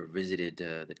YouTuber visited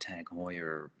the Tag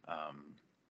Heuer.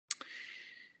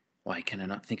 Why can I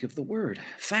not think of the word?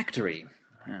 Factory.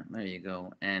 Yeah, there you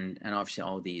go. And obviously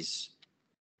all these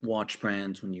watch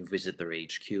brands, when you visit their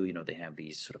HQ, they have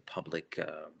these sort of public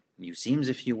museums,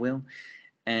 if you will.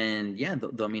 And yeah,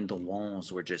 I mean, the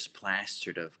walls were just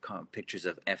plastered of pictures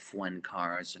of F1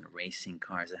 cars and racing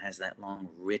cars. It has that long,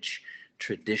 rich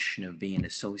tradition of being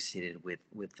associated with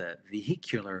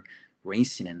vehicular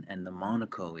racing, and the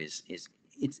Monaco it's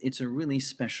a really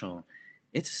special,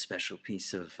 it's a special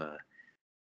piece of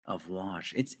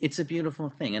watch. It's a beautiful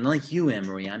thing. And like you,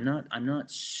 Emery, I'm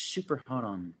not super hot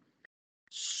on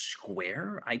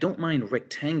square. I don't mind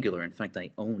rectangular. In fact, I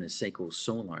own a Seiko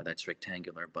Solar that's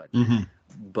rectangular,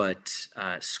 but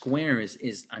square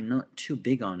is I'm not too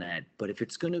big on that. But if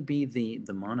it's going to be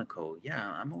the Monaco,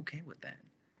 yeah, I'm okay with that.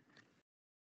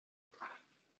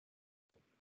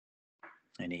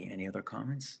 Any other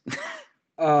comments?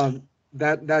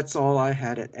 That's all I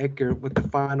had at Edgar. With the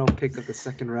final pick of the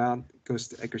second round goes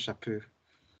to Edgar Chapu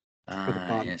for the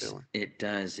bottom Yes, villain. it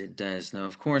does. It does. Now,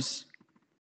 of course,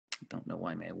 don't know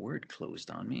why my word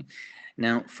closed on me.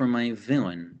 Now, for my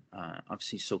villain,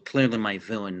 obviously, so clearly my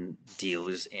villain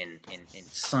deals in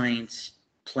science,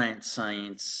 plant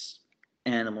science,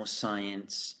 animal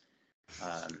science,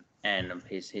 and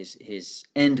his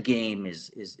end game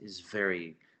is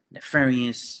very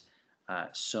nefarious.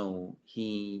 So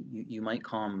you might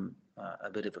call him a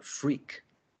bit of a freak.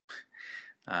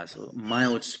 So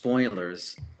mild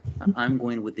spoilers. I'm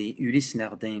going with the Ulysse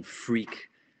Nardin freak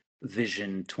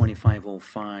Vision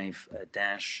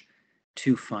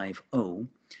 2505-250,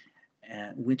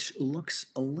 which looks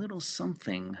a little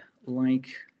something like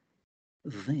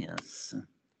this.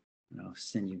 I'll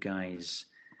send you guys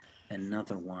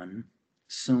another one.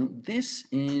 So this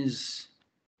is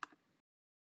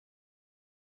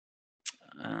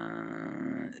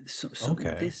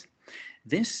Okay.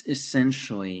 this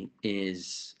essentially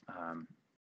is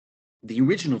the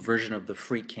original version of the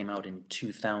Freak came out in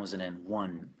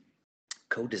 2001,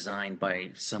 co-designed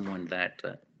by someone that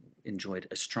enjoyed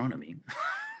astronomy.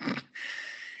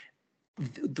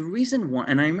 The reason why,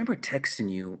 and I remember texting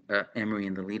you, Emery,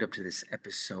 in the lead up to this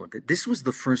episode, that this was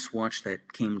the first watch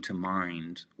that came to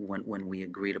mind when we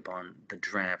agreed upon the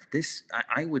draft. This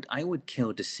I would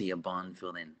kill to see a Bond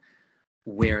villain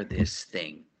wear this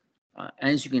thing.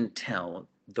 As you can tell,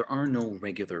 there are no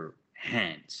regular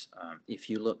hands. If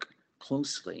you look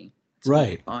closely, it's a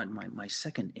Right. little odd. My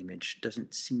second image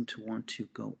doesn't seem to want to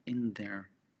go in there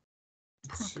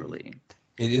properly.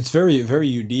 It's very, very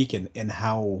unique in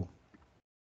how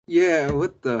Yeah,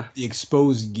 with the the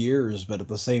exposed gears, but at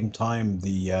the same time,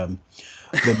 the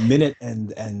minute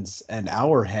and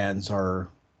hour hands are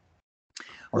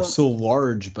Well, so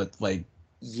large, but like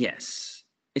yes.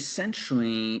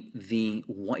 Essentially, the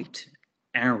white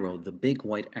arrow, the big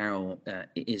white arrow,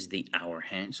 is the hour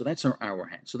hand. So that's our hour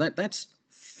hand. So that's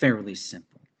fairly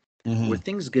simple. Where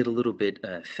things get a little bit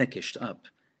feckished up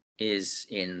is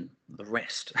in the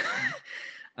rest.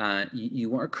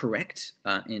 You are correct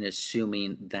in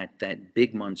assuming that that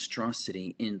big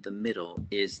monstrosity in the middle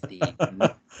is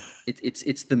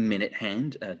it's the minute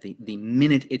hand. The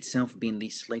minute itself being the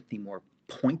slightly more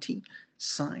pointy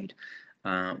side,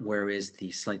 whereas the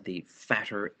slightly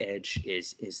fatter edge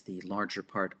is the larger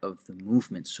part of the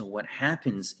movement. So what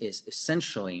happens is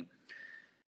essentially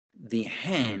the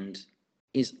hand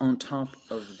is on top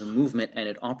of the movement, and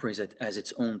it operates as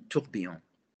its own tourbillon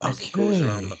as it goes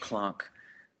around the okay. clock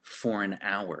for an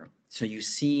hour. So you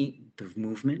see the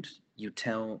movement, you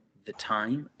tell the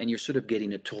time, and you're sort of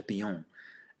getting a tourbillon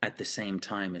at the same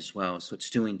time as well. So it's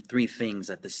doing three things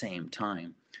at the same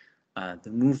time.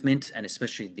 The movement, and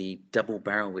especially the double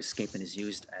barrel escapement, is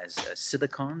used as a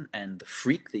silicon, and the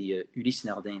freak, the Ulysse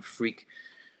Nardin freak,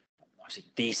 obviously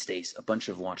these days a bunch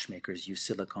of watchmakers use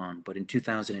silicon, but in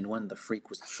 2001 the freak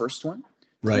was the first one to use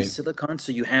Right. silicon.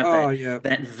 So you have yeah.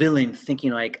 that villain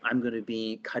thinking like, I'm going to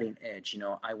be cutting edge,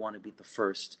 I want to be the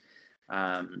first.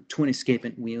 Twin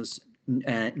escapement wheels,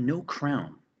 no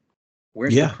crown.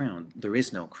 Where's the Yeah. crown? There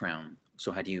is no crown.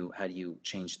 So how do you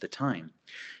change the time?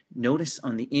 Notice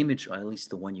on the image, or at least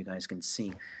the one you guys can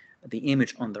see, the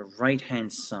image on the right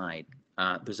hand side,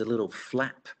 there's a little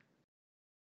flap.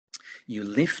 You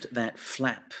lift that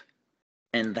flap,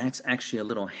 and that's actually a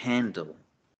little handle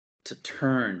to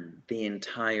turn the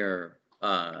entire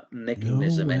No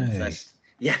mechanism. And way. that's,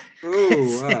 yeah,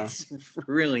 Oh, wow. it's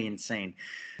really insane.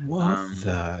 What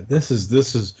the? This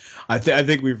is. I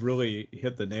think we've really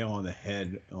hit the nail on the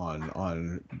head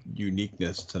on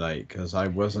uniqueness tonight, because I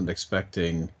wasn't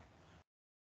expecting.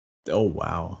 Oh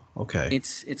wow. Okay.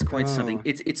 It's quite something. Oh,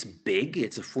 It's big.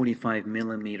 It's a 45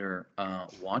 millimeter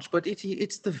watch, but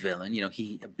it's the villain.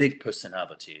 He a big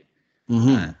personality.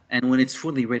 And when it's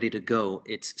fully ready to go,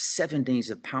 it's 7 days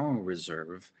of power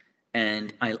reserve.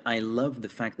 And I love the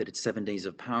fact that it's 7 days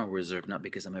of power reserve, not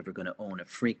because I'm ever going to own a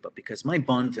freak, but because my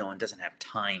Bond villain doesn't have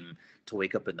time to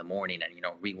wake up in the morning and,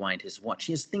 rewind his watch.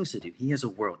 He has things to do. He has a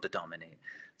world to dominate.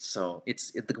 So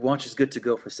the watch is good to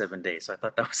go for 7 days. So I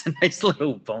thought that was a nice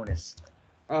little bonus.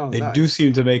 Oh, they nice. do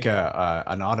seem to make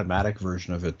an automatic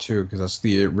version of it too, because that's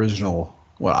the original.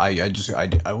 Well, I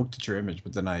looked at your image,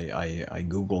 but then I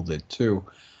Googled it too.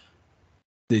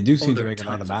 They do seem to make an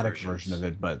automatic version of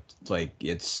it, but like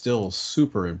it's still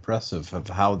super impressive of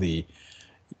how the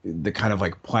kind of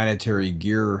like planetary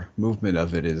gear movement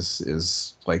of it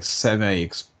is like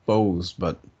semi-exposed,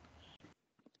 but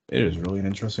it is really an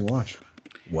interesting watch.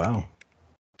 Wow.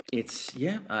 It's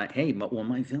hey, well,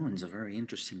 my villain's a very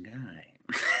interesting guy.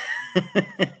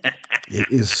 It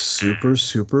is super,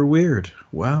 super weird.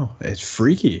 Wow, it's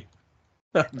freaky.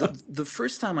 The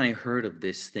first time I heard of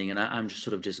this thing, and I'm just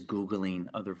sort of just Googling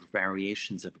other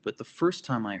variations of it, but the first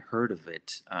time I heard of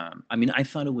it, I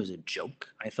thought it was a joke.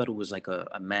 I thought it was like a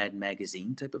Mad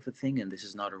Magazine type of a thing, and this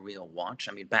is not a real watch.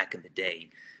 I mean, back in the day,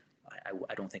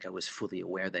 I don't think I was fully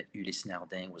aware that Ulysse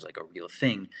Nardin was like a real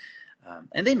thing.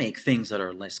 And they make things that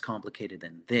are less complicated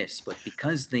than this, but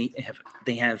because they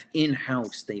have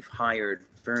in-house, they've hired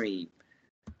very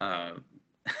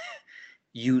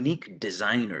unique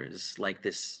designers like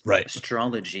this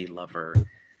astrology lover.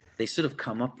 They sort of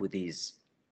come up with these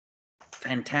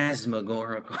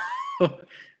phantasmagorical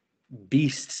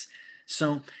beasts.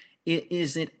 So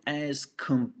is it as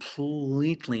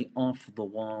completely off the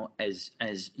wall as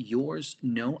yours?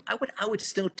 No, I would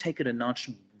still take it a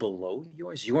notch below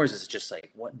yours. Yours is just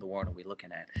like, what in the world are we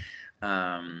looking at?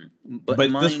 But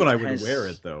this one I would wear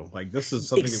it though. Like this is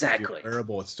something that would be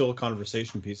wearable. It's still a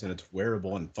conversation piece and it's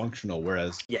wearable and functional.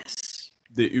 Whereas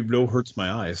the Hublot hurts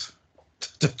my eyes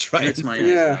to try. Hurts my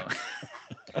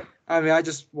eyes. I mean, I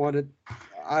just wanted.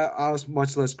 I was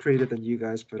much less creative than you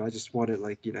guys, but I just wanted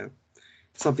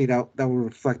something that would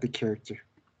reflect the character.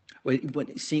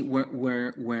 But see,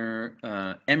 where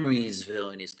Emery's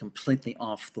villain is completely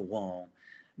off the wall,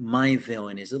 my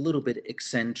villain is a little bit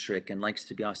eccentric and likes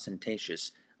to be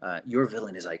ostentatious. Your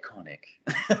villain is iconic.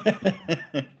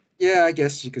 Yeah, I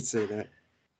guess you could say that.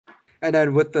 And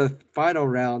then with the final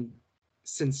round,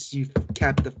 since you've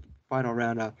capped the final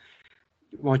round, why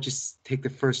don't you take the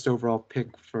first overall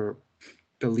pick for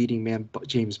the leading man,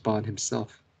 James Bond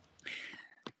himself?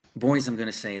 Boys, I'm going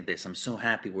to say this. I'm so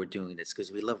happy we're doing this because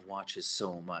we love watches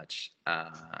so much.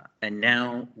 And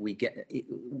now we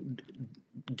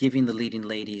giving the leading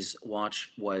ladies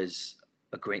watch was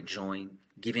a great joy.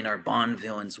 Giving our Bond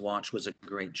villains watch was a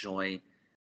great joy.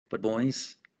 But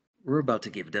boys, we're about to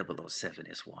give 007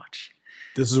 his watch.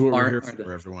 This is what we're here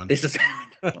for, everyone. This is,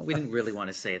 well, we didn't really want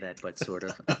to say that, but sort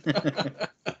of.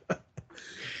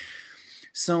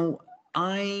 So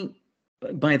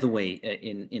by the way,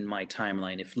 in my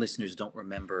timeline, if listeners don't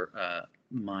remember,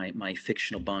 my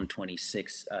fictional Bond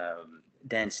 26,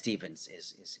 Dan Stevens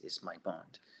is my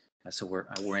Bond. So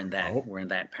we're in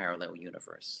that parallel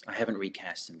universe. I haven't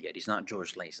recast him yet. He's not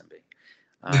George Lazenby.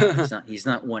 He's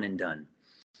not one and done.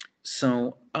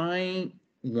 So I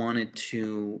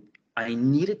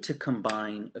needed to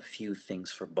combine a few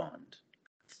things for Bond.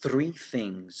 3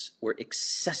 things were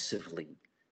excessively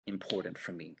important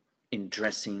for me in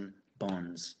dressing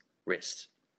Bond's wrist.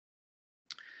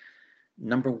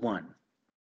 Number 1,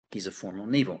 he's a former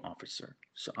naval officer.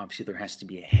 So obviously there has to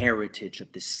be a heritage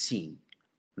of the sea,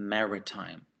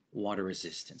 maritime, water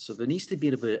resistance. So there needs to be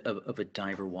a bit of a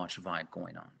diver watch vibe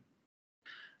going on.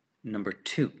 Number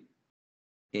 2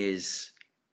 is,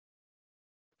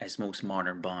 as most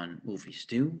modern Bond movies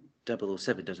do,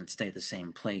 007 doesn't stay at the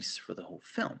same place for the whole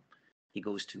film. He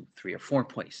goes to 3 or 4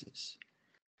 places.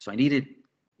 So I needed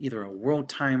either a world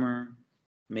timer,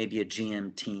 maybe a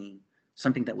GMT,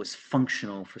 something that was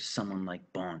functional for someone like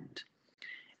Bond.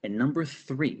 And number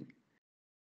 3,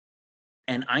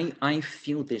 and I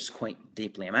feel this quite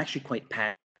deeply. I'm actually quite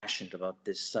passionate about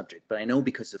this subject, but I know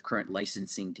because of current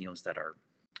licensing deals that are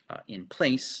in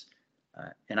place,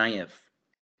 and I have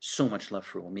so much love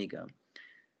for Omega.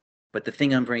 But the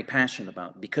thing I'm very passionate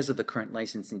about, because of the current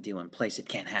licensing deal in place, it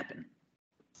can't happen.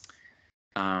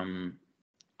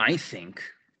 I think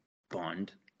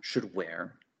Bond should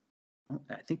wear,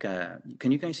 I think,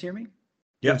 can you guys hear me?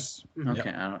 Yes. Okay,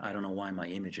 yep. I don't know why my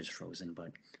image is frozen,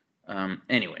 but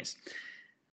anyways,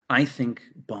 I think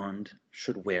Bond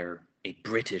should wear a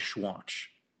British watch.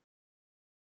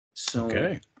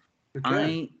 So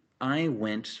I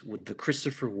went with the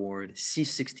Christopher Ward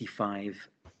C65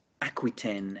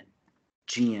 Aquitaine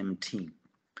GMT.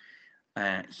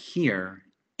 Here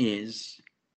is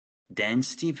Dan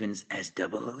Stevens as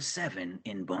 007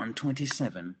 in Bond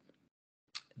 27.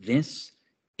 This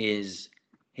is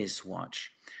his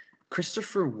watch.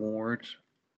 Christopher Ward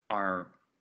are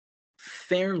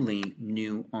fairly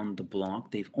new on the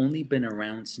block. They've only been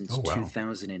around since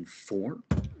 2004.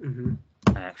 Mm-hmm.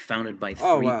 Founded by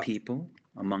three people,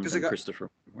 among them Christopher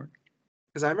Ward.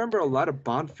 Because I remember a lot of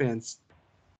Bond fans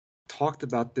talked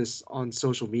about this on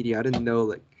social media. I didn't know,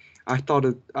 like, I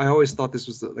always thought this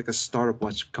was like a startup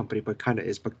watch company, but kind of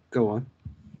is. But go on.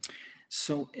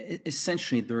 So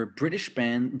essentially, they're a British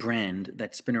brand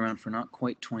that's been around for not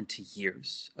quite 20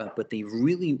 years, but they've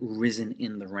really risen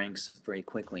in the ranks very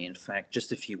quickly. In fact,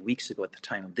 just a few weeks ago at the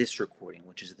time of this recording,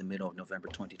 which is the middle of November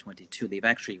 2022, they've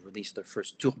actually released their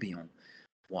first tourbillon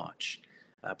watch.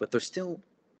 But they're still,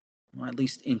 well, at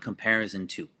least in comparison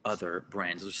to other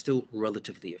brands, they're still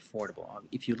relatively affordable.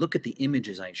 If you look at the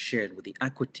images I shared with the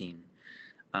Aquatine,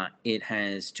 it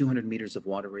has 200 meters of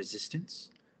water resistance.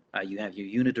 You have your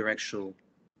unidirectional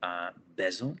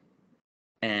bezel,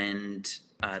 and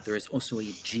there is also a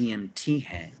GMT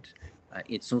hand.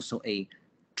 It's also a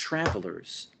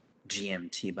traveler's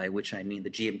GMT, by which I mean the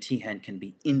GMT hand can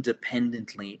be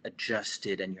independently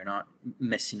adjusted and you're not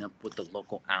messing up with the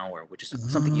local hour, which is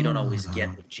something you don't always get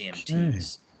with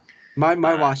GMTs. My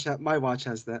watch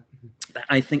has that.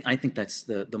 I think that's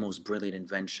the most brilliant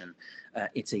invention.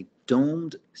 It's a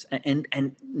domed,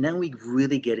 and now we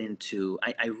really get into.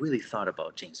 I really thought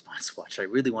about James Bond's watch. I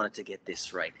really wanted to get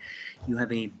this right. You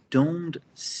have a domed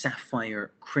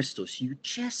sapphire crystal, so you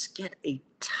just get a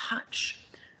touch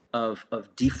of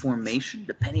deformation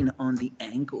depending on the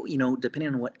angle. You know,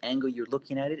 depending on what angle you're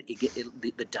looking at it,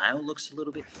 the dial looks a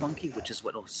little bit funky, which is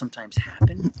what will sometimes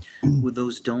happen with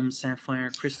those domed sapphire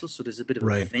crystals. So there's a bit of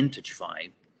a vintage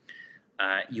vibe.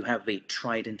 You have a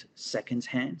Trident seconds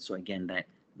hand, so again, that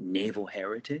naval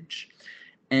heritage.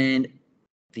 And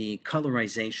the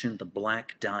colorization, the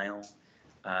black dial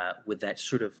with that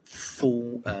sort of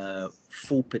full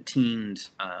patined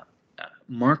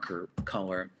marker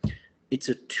color. It's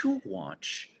a tool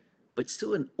watch, but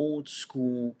still an old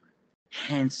school,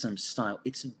 handsome style.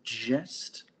 It's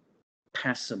just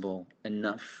passable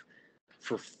enough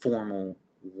for formal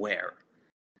wear.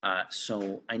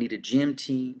 So I need a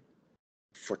GMT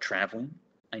for traveling.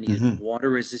 I needed water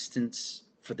resistance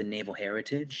for the naval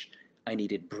heritage. I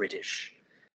needed British.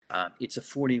 It's a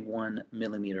 41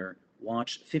 millimeter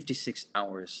watch, 56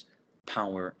 hours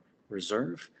power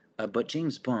reserve. But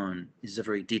James Bond is a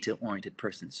very detail-oriented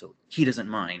person, so he doesn't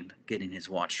mind getting his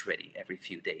watch ready every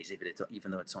few days, even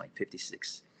though it's only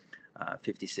 56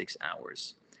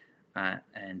 hours.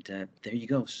 And there you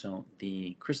go. So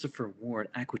the Christopher Ward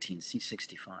Aquatine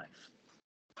C65.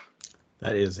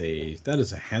 That is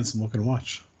a handsome looking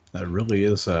watch. That really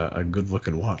is a good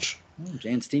looking watch. Oh,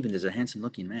 Jan Stevens is a handsome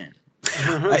looking man.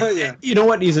 Yeah. You know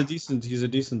what? He's a decent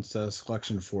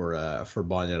selection for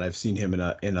Bond. And I've seen him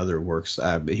in other works.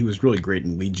 He was really great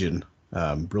in Legion,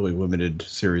 really limited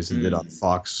series he did on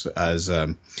Fox as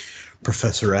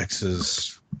Professor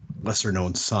X's lesser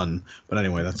known son. But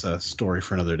anyway, that's a story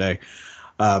for another day.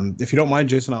 If you don't mind,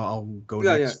 Jason, I'll go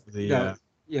next. Yeah,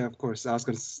 of course. I was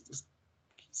going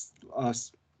to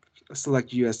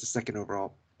select you as the second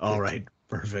overall. All right,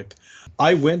 perfect.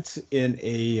 I went in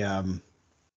a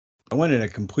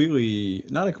completely,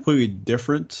 not a completely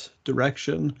different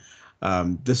direction.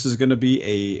 This is going to be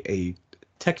a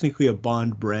technically a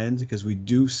Bond brand because we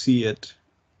do see it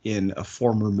in a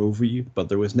former movie, but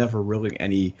there was never really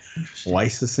any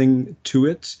licensing to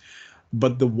it.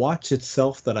 But the watch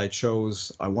itself that I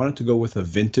chose, I wanted to go with a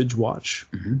vintage watch.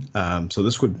 So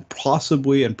this would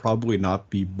possibly and probably not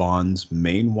be Bond's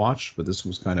main watch, but this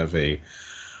was kind of a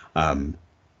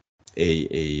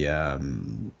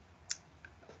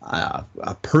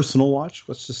personal watch,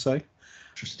 let's just say.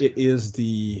 It is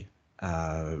the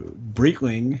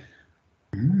Breitling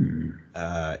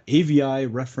AVI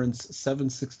reference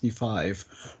 765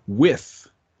 with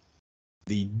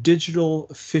the digital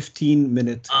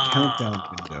 15-minute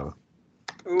countdown window.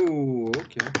 Oh,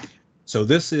 okay. So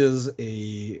this is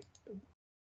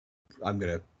I'm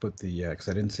going to put the, because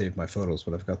I didn't save my photos,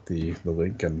 but I've got the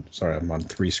link, and sorry, I'm on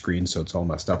 3 screens, so it's all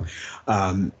messed up.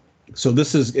 So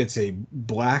it's a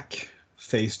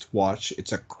black-faced watch.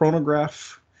 It's a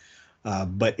chronograph,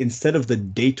 but instead of the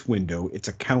date window, it's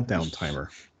a countdown timer.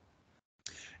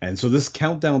 And so this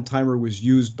countdown timer was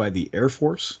used by the Air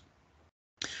Force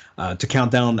to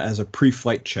count down as a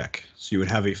pre-flight check. So you would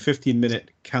have a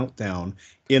 15-minute countdown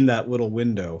in that little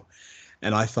window.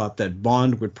 And I thought that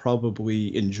Bond would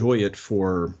probably enjoy it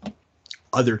for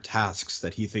other tasks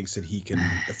that he thinks that he can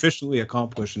efficiently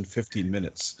accomplish in 15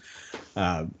 minutes,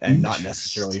 and not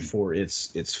necessarily for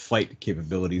its flight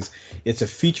capabilities. It's a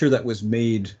feature that was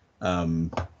made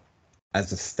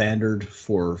as a standard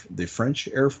for the French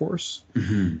Air Force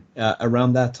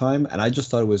around that time, and I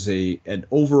just thought it was an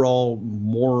overall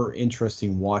more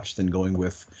interesting watch than going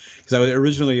with, because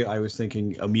originally I was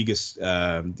thinking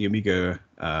the Omega.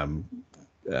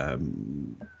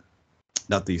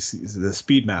 Not the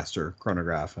Speedmaster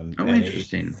chronograph and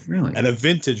interesting, really, and a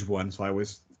vintage one. So I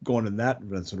was going in that.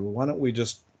 So why don't we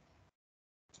just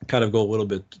kind of go a little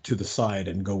bit to the side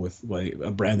and go with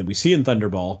a brand that we see in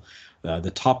Thunderball?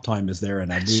 The top time is there,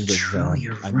 and I believe there's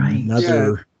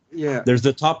another. Yeah. There's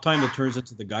the top time that turns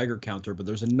into the Geiger counter, but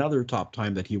there's another top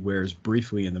time that he wears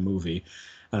briefly in the movie.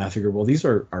 And I figured, well, these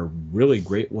are really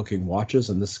great looking watches,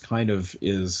 and this kind of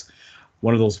is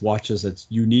one of those watches that's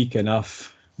unique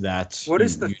enough that. What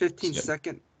is the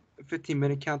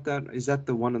 15-minute countdown? Is that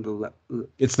the one on the left?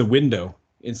 It's the window.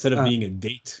 Instead of being a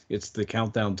date, it's the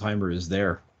countdown timer is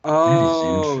there.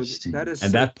 Oh, that is.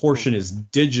 And that portion is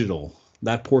digital.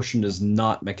 That portion is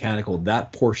not mechanical.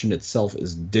 That portion itself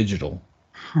is digital.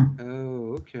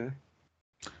 Oh, okay.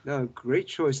 No, great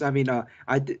choice. I mean,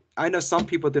 I know some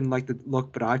people didn't like the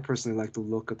look, but I personally like the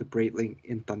look of the Breitling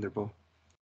in Thunderball.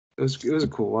 It was a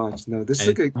cool watch. No, this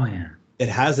is Oh yeah. It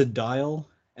has a dial,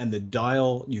 and the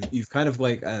dial you've kind of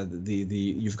like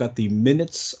you've got the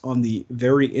minutes on the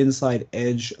very inside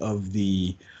edge of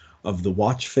the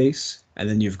watch face, and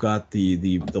then you've got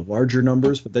the larger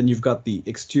numbers, but then you've got the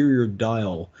exterior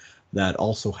dial that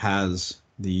also has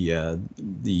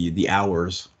the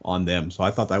hours on them. So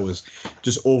I thought that was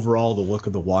just overall the look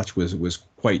of the watch was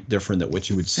quite different than what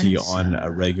you would see on a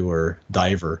regular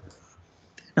diver.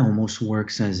 It almost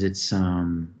works as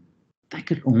that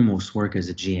could almost work as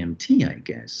a GMT, I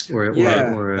guess, or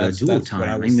a dual time.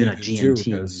 I mean, not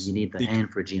GMT. You need the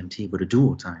hand for a GMT, but a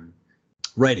dual time.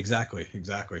 Right, exactly.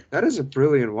 That is a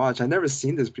brilliant watch. I've never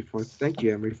seen this before. Thank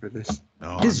you, Emery, for this.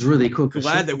 This is really cool. I'm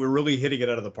glad that we're really hitting it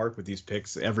out of the park with these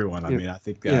picks, everyone. I mean, I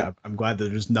think I'm glad that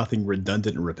there's nothing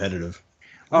redundant and repetitive.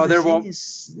 Oh, there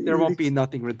won't be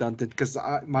nothing redundant because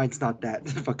mine's not that.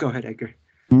 But go ahead, Edgar.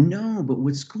 No, but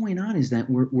what's going on is that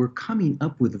we're coming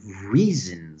up with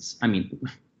reasons. I mean,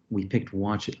 we picked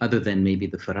watches other than maybe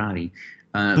the Ferrari,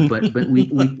 but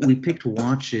we picked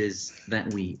watches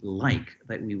that we like,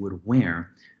 that we would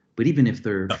wear. But even if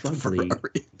they're fugly,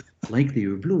 like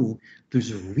the blue,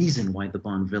 there's a reason why the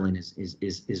Bond villain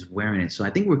is wearing it. So I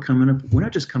think we're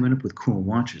not just coming up with cool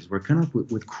watches, we're coming up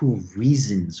with cool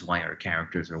reasons why our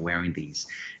characters are wearing these.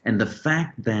 And the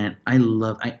fact that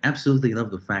I absolutely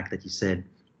love the fact that you said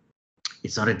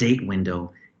it's not a date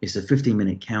window, it's a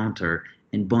 15-minute counter,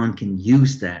 and Bond can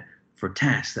use that for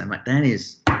tasks.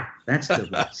 That's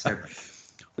the 7.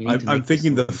 I'm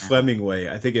thinking the Fleming way.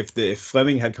 I think if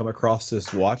Fleming had come across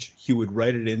this watch, he would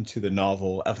write it into the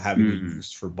novel of having it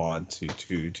used for Bond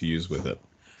to use with it.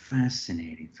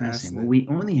 Fascinating. Well, we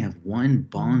only have one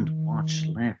Bond watch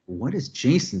left. What is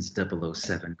Jason's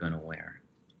 007 going to wear?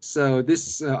 So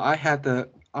this, I had the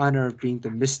honor of being the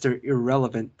Mr.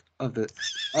 Irrelevant of the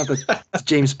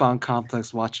James Bond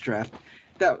complex watch draft.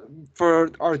 That, for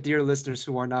our dear listeners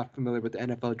who are not familiar with the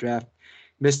NFL draft,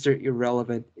 Mr.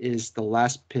 Irrelevant is the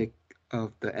last pick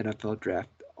of the NFL draft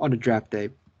on the draft day,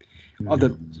 on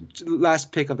the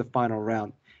last pick of the final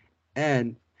round.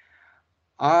 And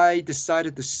I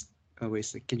decided to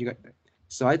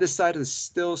I decided to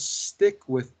still stick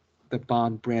with the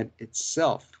Bond brand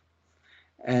itself.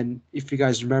 And if you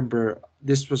guys remember,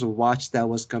 this was a watch that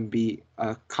was going to be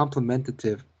complementary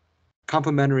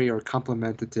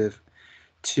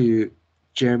to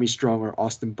Jeremy Strong or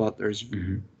Austin Butler's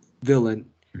villain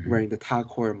wearing the Tag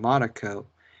Heuer Monaco.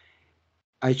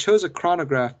 I chose a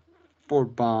chronograph for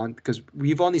Bond because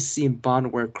we've only seen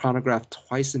Bond wear chronograph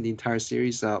twice in the entire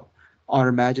series. On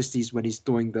Her Majesty's when he's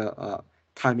doing the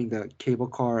timing the cable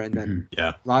car, and then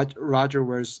Roger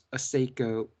wears a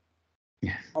Seiko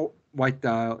white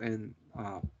dial, and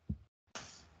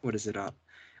what is it? A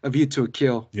View to a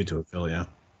Kill. View to a Kill, yeah.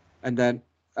 And then,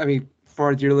 I mean, for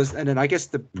our dear list, and then I guess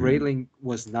the Breitling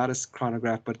was not a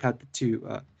chronograph, but it had the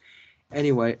two.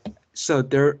 Anyway, so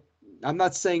I'm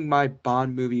not saying my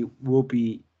Bond movie will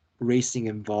be racing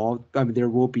involved. I mean, there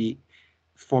will be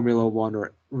Formula One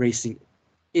or racing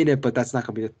in it, but that's not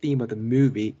going to be the theme of the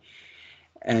movie.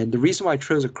 And the reason why I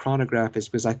chose a chronograph is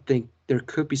because I think there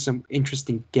could be some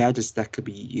interesting gadgets that could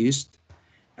be used.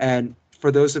 And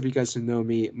for those of you guys who know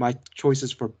me, my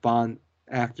choices for Bond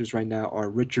actors right now are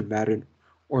Richard Madden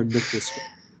or Nicholas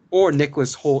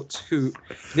Hoult, who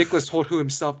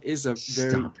himself is a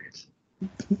very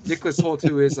Nicholas Hoult,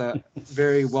 who is a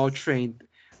very well trained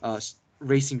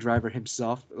racing driver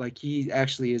himself. Like he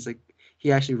actually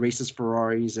races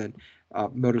Ferraris and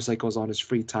motorcycles on his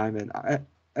free time. And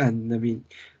I mean,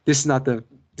 this is not the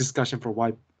discussion for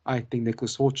why I think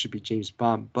Nicholas Hoult should be James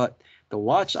Bond, but the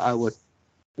watch I would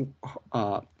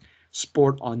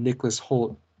sport on Nicholas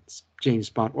Hoult, James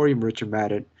Bond, or even Richard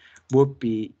Madden would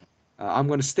be. I'm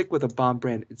going to stick with the Bond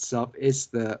brand itself. It's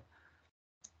the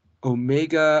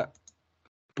Omega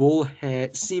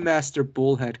Bullhead Seamaster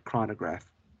Bullhead chronograph.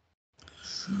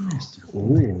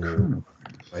 Oh,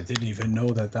 I didn't even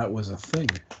know that was a thing.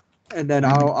 And then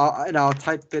I'll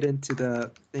type it into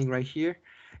the thing right here.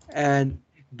 And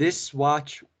this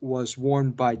watch was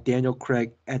worn by Daniel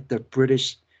Craig at the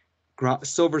British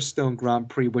Silverstone Grand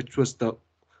Prix, which was the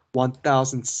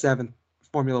 1007th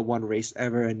Formula One race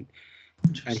ever, and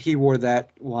he wore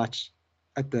that watch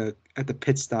at the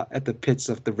pits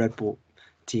of the Red Bull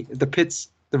team, the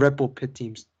Red Bull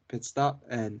team's pit stop,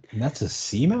 and that's a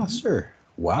Seamaster.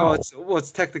 Wow.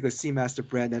 It's technically Seamaster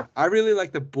brand, and I really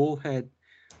like the bullhead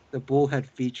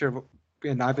feature.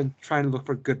 And I've been trying to look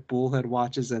for good bullhead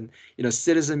watches, and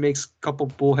Citizen makes a couple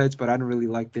bullheads, but I don't really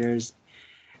like theirs.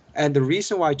 And the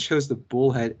reason why I chose the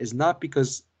bullhead is not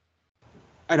because,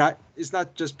 it's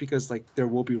not just because like there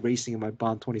will be racing in my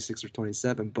Bond 26 or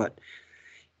 27, but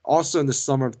also in the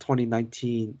summer of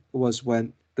 2019 was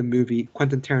when the movie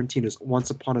Quentin Tarantino's Once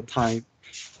Upon a Time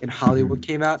in Hollywood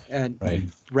came out, and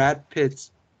Brad Pitt's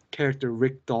character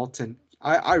Rick Dalton.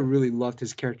 I really loved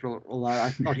his character a lot. I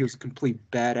thought he was a complete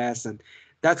badass, and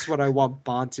that's what I want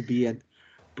Bond to be. And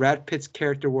Brad Pitt's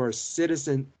character wore a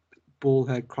Citizen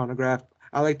bullhead chronograph.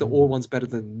 I like the old ones better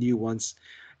than the new ones.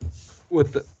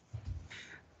 But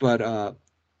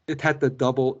it had the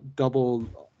double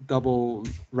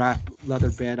wrap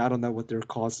leather band. I don't know what they're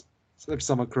called. So if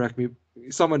someone correct me,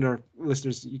 someone or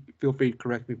listeners, feel free to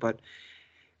correct me. But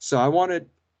so I wanted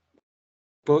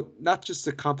both, not just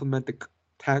to compliment the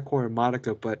Tag Heuer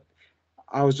Monica, but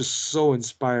I was just so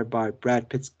inspired by Brad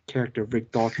Pitt's character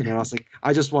Rick Dalton, and I was like,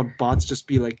 I just want Bond to just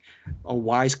be like a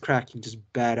wisecracking, just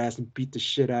badass and beat the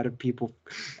shit out of people,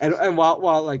 and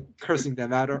while like cursing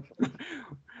them out. Or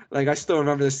like I still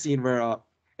remember the scene where,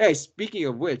 hey, speaking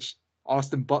of which,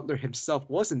 Austin Butler himself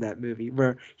was in that movie,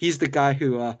 where he's the guy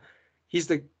who, he's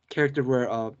the character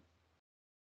where,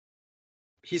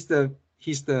 he's the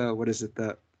what is it,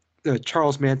 the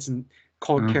Charles Manson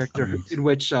cult character in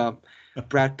which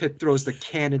Brad Pitt throws the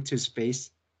can into his face.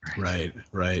 Right.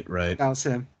 That was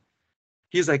him.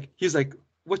 He's like,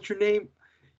 what's your name?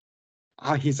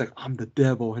 He's like, I'm the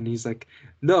devil. And he's like,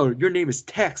 no, your name is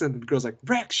Tex. And the girl's like,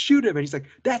 Rex, shoot him. And he's like,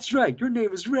 that's right, your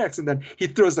name is Rex. And then he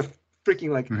throws the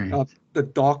freaking the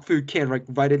dog food can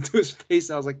right into his face.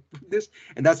 I was like, this,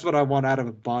 and that's what I want out of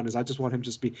a Bond, is I just want him to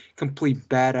just be complete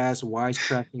badass,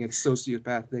 wisecracking, and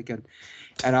sociopathic.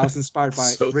 And I was inspired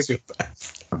by Rick.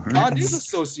 Bond is a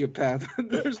sociopath.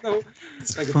 There's no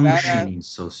like a functioning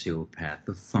sociopath.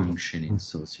 The functioning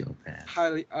sociopath.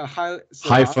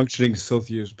 High functioning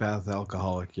sociopath,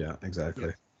 alcoholic. Yeah, exactly.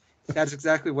 Yeah. That's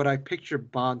exactly what I picture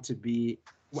Bond to be,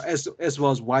 as well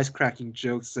as wisecracking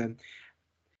jokes. And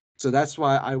so that's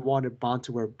why I wanted Bond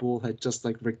to wear a bullhead, just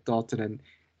like Rick Dalton, and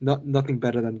nothing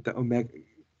better than the Omega.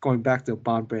 Going back to the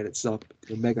Bond brand itself,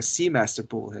 the Omega Seamaster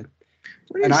bullhead.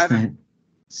 What is that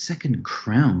second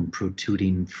crown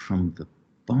protruding from the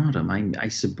bottom? I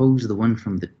suppose the one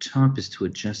from the top is to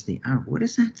adjust the hour. What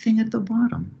is that thing at the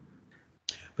bottom?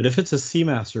 But if it's a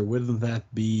Seamaster, wouldn't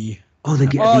that be? Oh,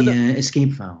 the escape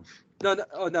valve. No.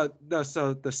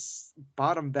 So the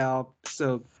bottom valve.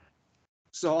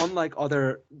 So unlike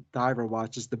other diver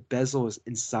watches, the bezel is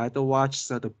inside the watch.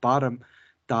 So the bottom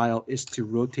dial is to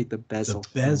rotate the bezel. The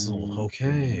bezel,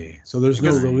 okay. So there's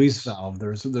no release valve.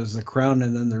 There's the crown,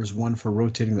 and then there's one for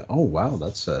rotating the. Oh wow,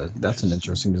 that's an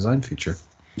interesting design feature.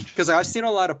 Because I've seen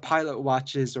a lot of pilot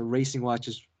watches or racing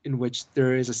watches in which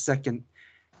there is a second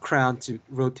crown to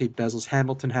rotate bezels.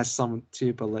 Hamilton has some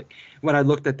too, but like when I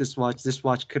looked at this watch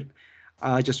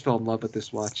I just fell in love with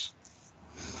this watch.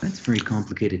 That's very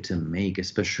complicated to make,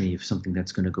 especially if something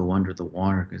that's going to go under the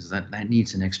water, because that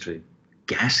needs an extra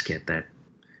gasket, that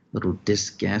little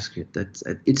disc gasket.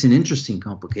 It's an interesting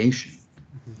complication.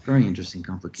 Very interesting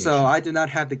complication. So I do not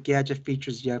have the gadget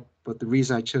features yet, but the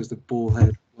reason I chose the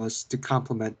bullhead was to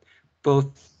complement both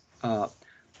the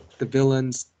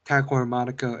villains, Tag Heuer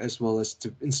Monaco, as well as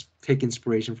to take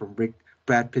inspiration from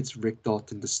Brad Pitt's Rick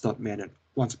Dalton, the stuntman, and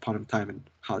Once Upon a Time in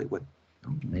Hollywood.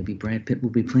 Oh, maybe Brad Pitt will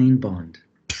be playing Bond.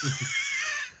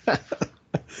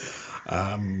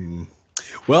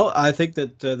 Well, I think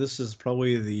that this is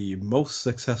probably the most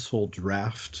successful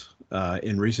draft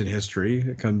in recent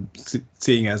history,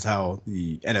 seeing as how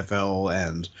the NFL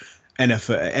and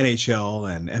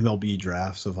NHL and MLB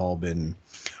drafts have all been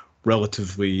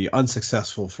relatively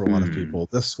unsuccessful for a lot of people.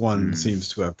 This one seems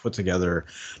to have put together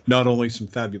not only some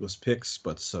fabulous picks,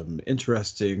 but some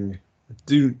interesting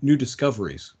new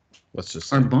discoveries. Let's just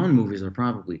say. Our Bond movies are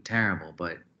probably terrible,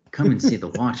 but come and see the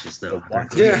watches, though.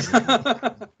 Yeah.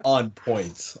 On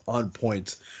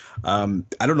point. I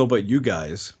don't know about you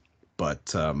guys,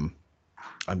 but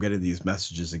I'm getting these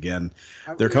messages again.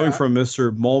 They're coming from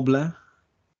Mr. Montblanc.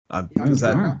 Is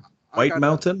that White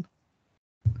Mountain?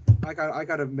 I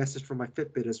got a message from my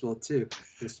Fitbit as well too.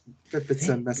 This Fitbit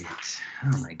sent message.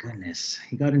 Oh my goodness,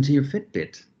 he got into your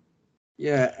Fitbit.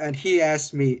 Yeah, and he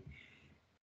asked me,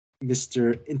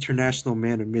 Mr. International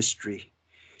Man of Mystery,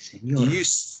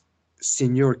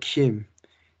 Senor Kim,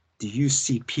 do you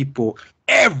see people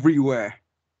everywhere?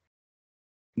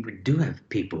 We do have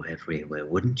people everywhere,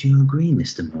 wouldn't you agree,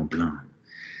 Mr.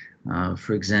 Montblanc?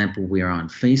 For example, we are on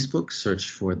Facebook, search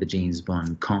for the James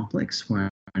Bond Complex. We're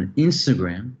on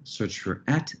Instagram, search for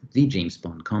 @the James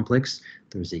Bond Complex.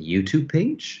 There's a YouTube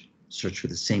page, search for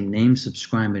the same name,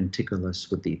 subscribe and tickle us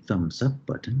with the thumbs up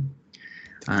button.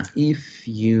 If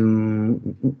you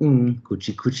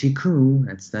coochie coochie coo,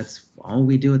 that's all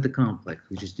we do at the complex.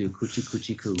 We just do coochie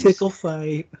coochie coo. Tickle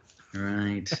fight.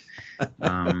 Right.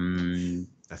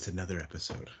 That's another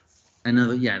episode.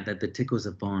 That the Tickles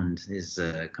of Bond is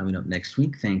coming up next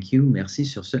week. Thank you. Merci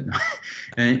sur ce.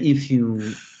 If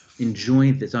you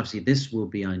enjoy this, obviously this will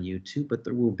be on YouTube, but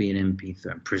there will be an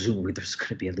MP3. Presumably there's going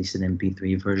to be at least an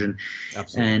MP3 version.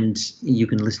 Absolutely. And you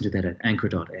can listen to that at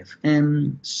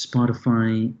anchor.fm,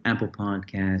 Spotify, Apple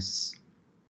Podcasts,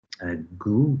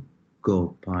 Google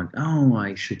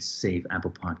I should save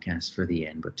Apple Podcasts for the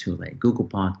end, but too late. Google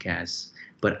Podcasts.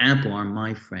 But Apple are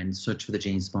my friends. Search for the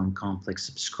James Bond Complex.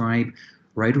 Subscribe.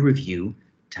 Write a review.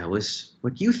 Tell us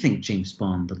what you think James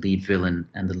Bond, the lead villain,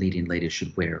 and the leading lady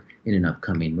should wear in an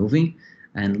upcoming movie.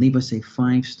 And leave us a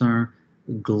 5-star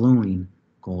glowing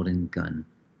golden gun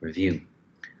review.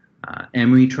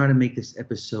 Emery, try to make this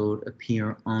episode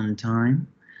appear on time.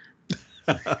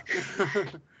 Tempus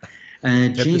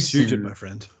Fugit, my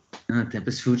friend.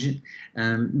 Tempus Fugit.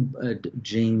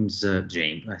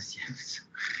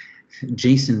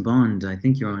 Jason Bond, I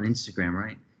think you're on Instagram,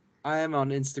 right? I am on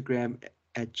Instagram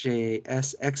at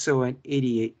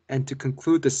JASXON88. And to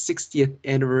conclude the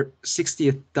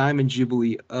 60th Diamond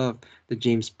Jubilee of the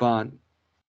James Bond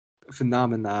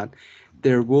phenomenon,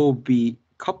 there will be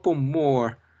a couple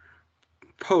more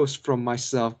posts from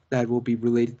myself that will be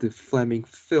related to Fleming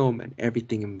film and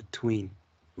everything in between.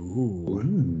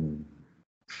 Ooh.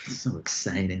 So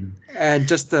exciting. And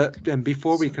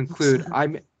before we conclude, I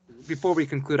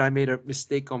made a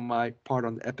mistake on my part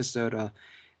on the episode.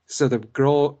 So the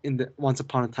girl in the Once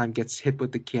Upon a Time gets hit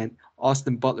with the can.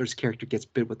 Austin Butler's character gets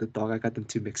bit with the dog. I got them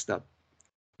two mixed up.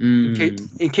 In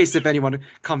case if anyone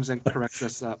comes and corrects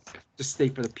us up, just stay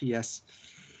for the PS.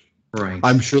 Right.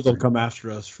 I'm sure they'll come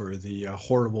after us for the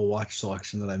horrible watch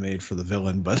selection that I made for the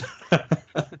villain, but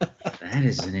that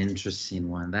is an interesting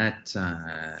one. That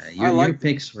your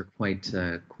picks were quite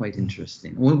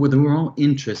interesting. Well, they were all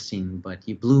interesting, but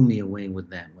you blew me away with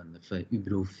that one, the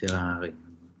Ubro Ferrari.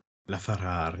 La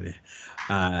Ferrari.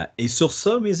 Et sur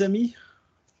ça, mes amis,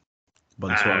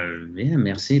 bonne soirée. Bien,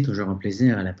 merci. Toujours un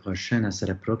plaisir. À la prochaine. Hasta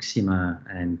la próxima.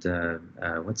 And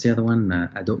what's the other one?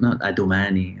 Not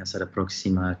Adomani. Hasta la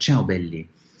próxima. Ciao, belli.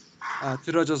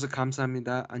 들어줘서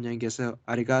감사합니다. 안녕히 계세요.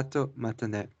 아리가토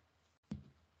마타네.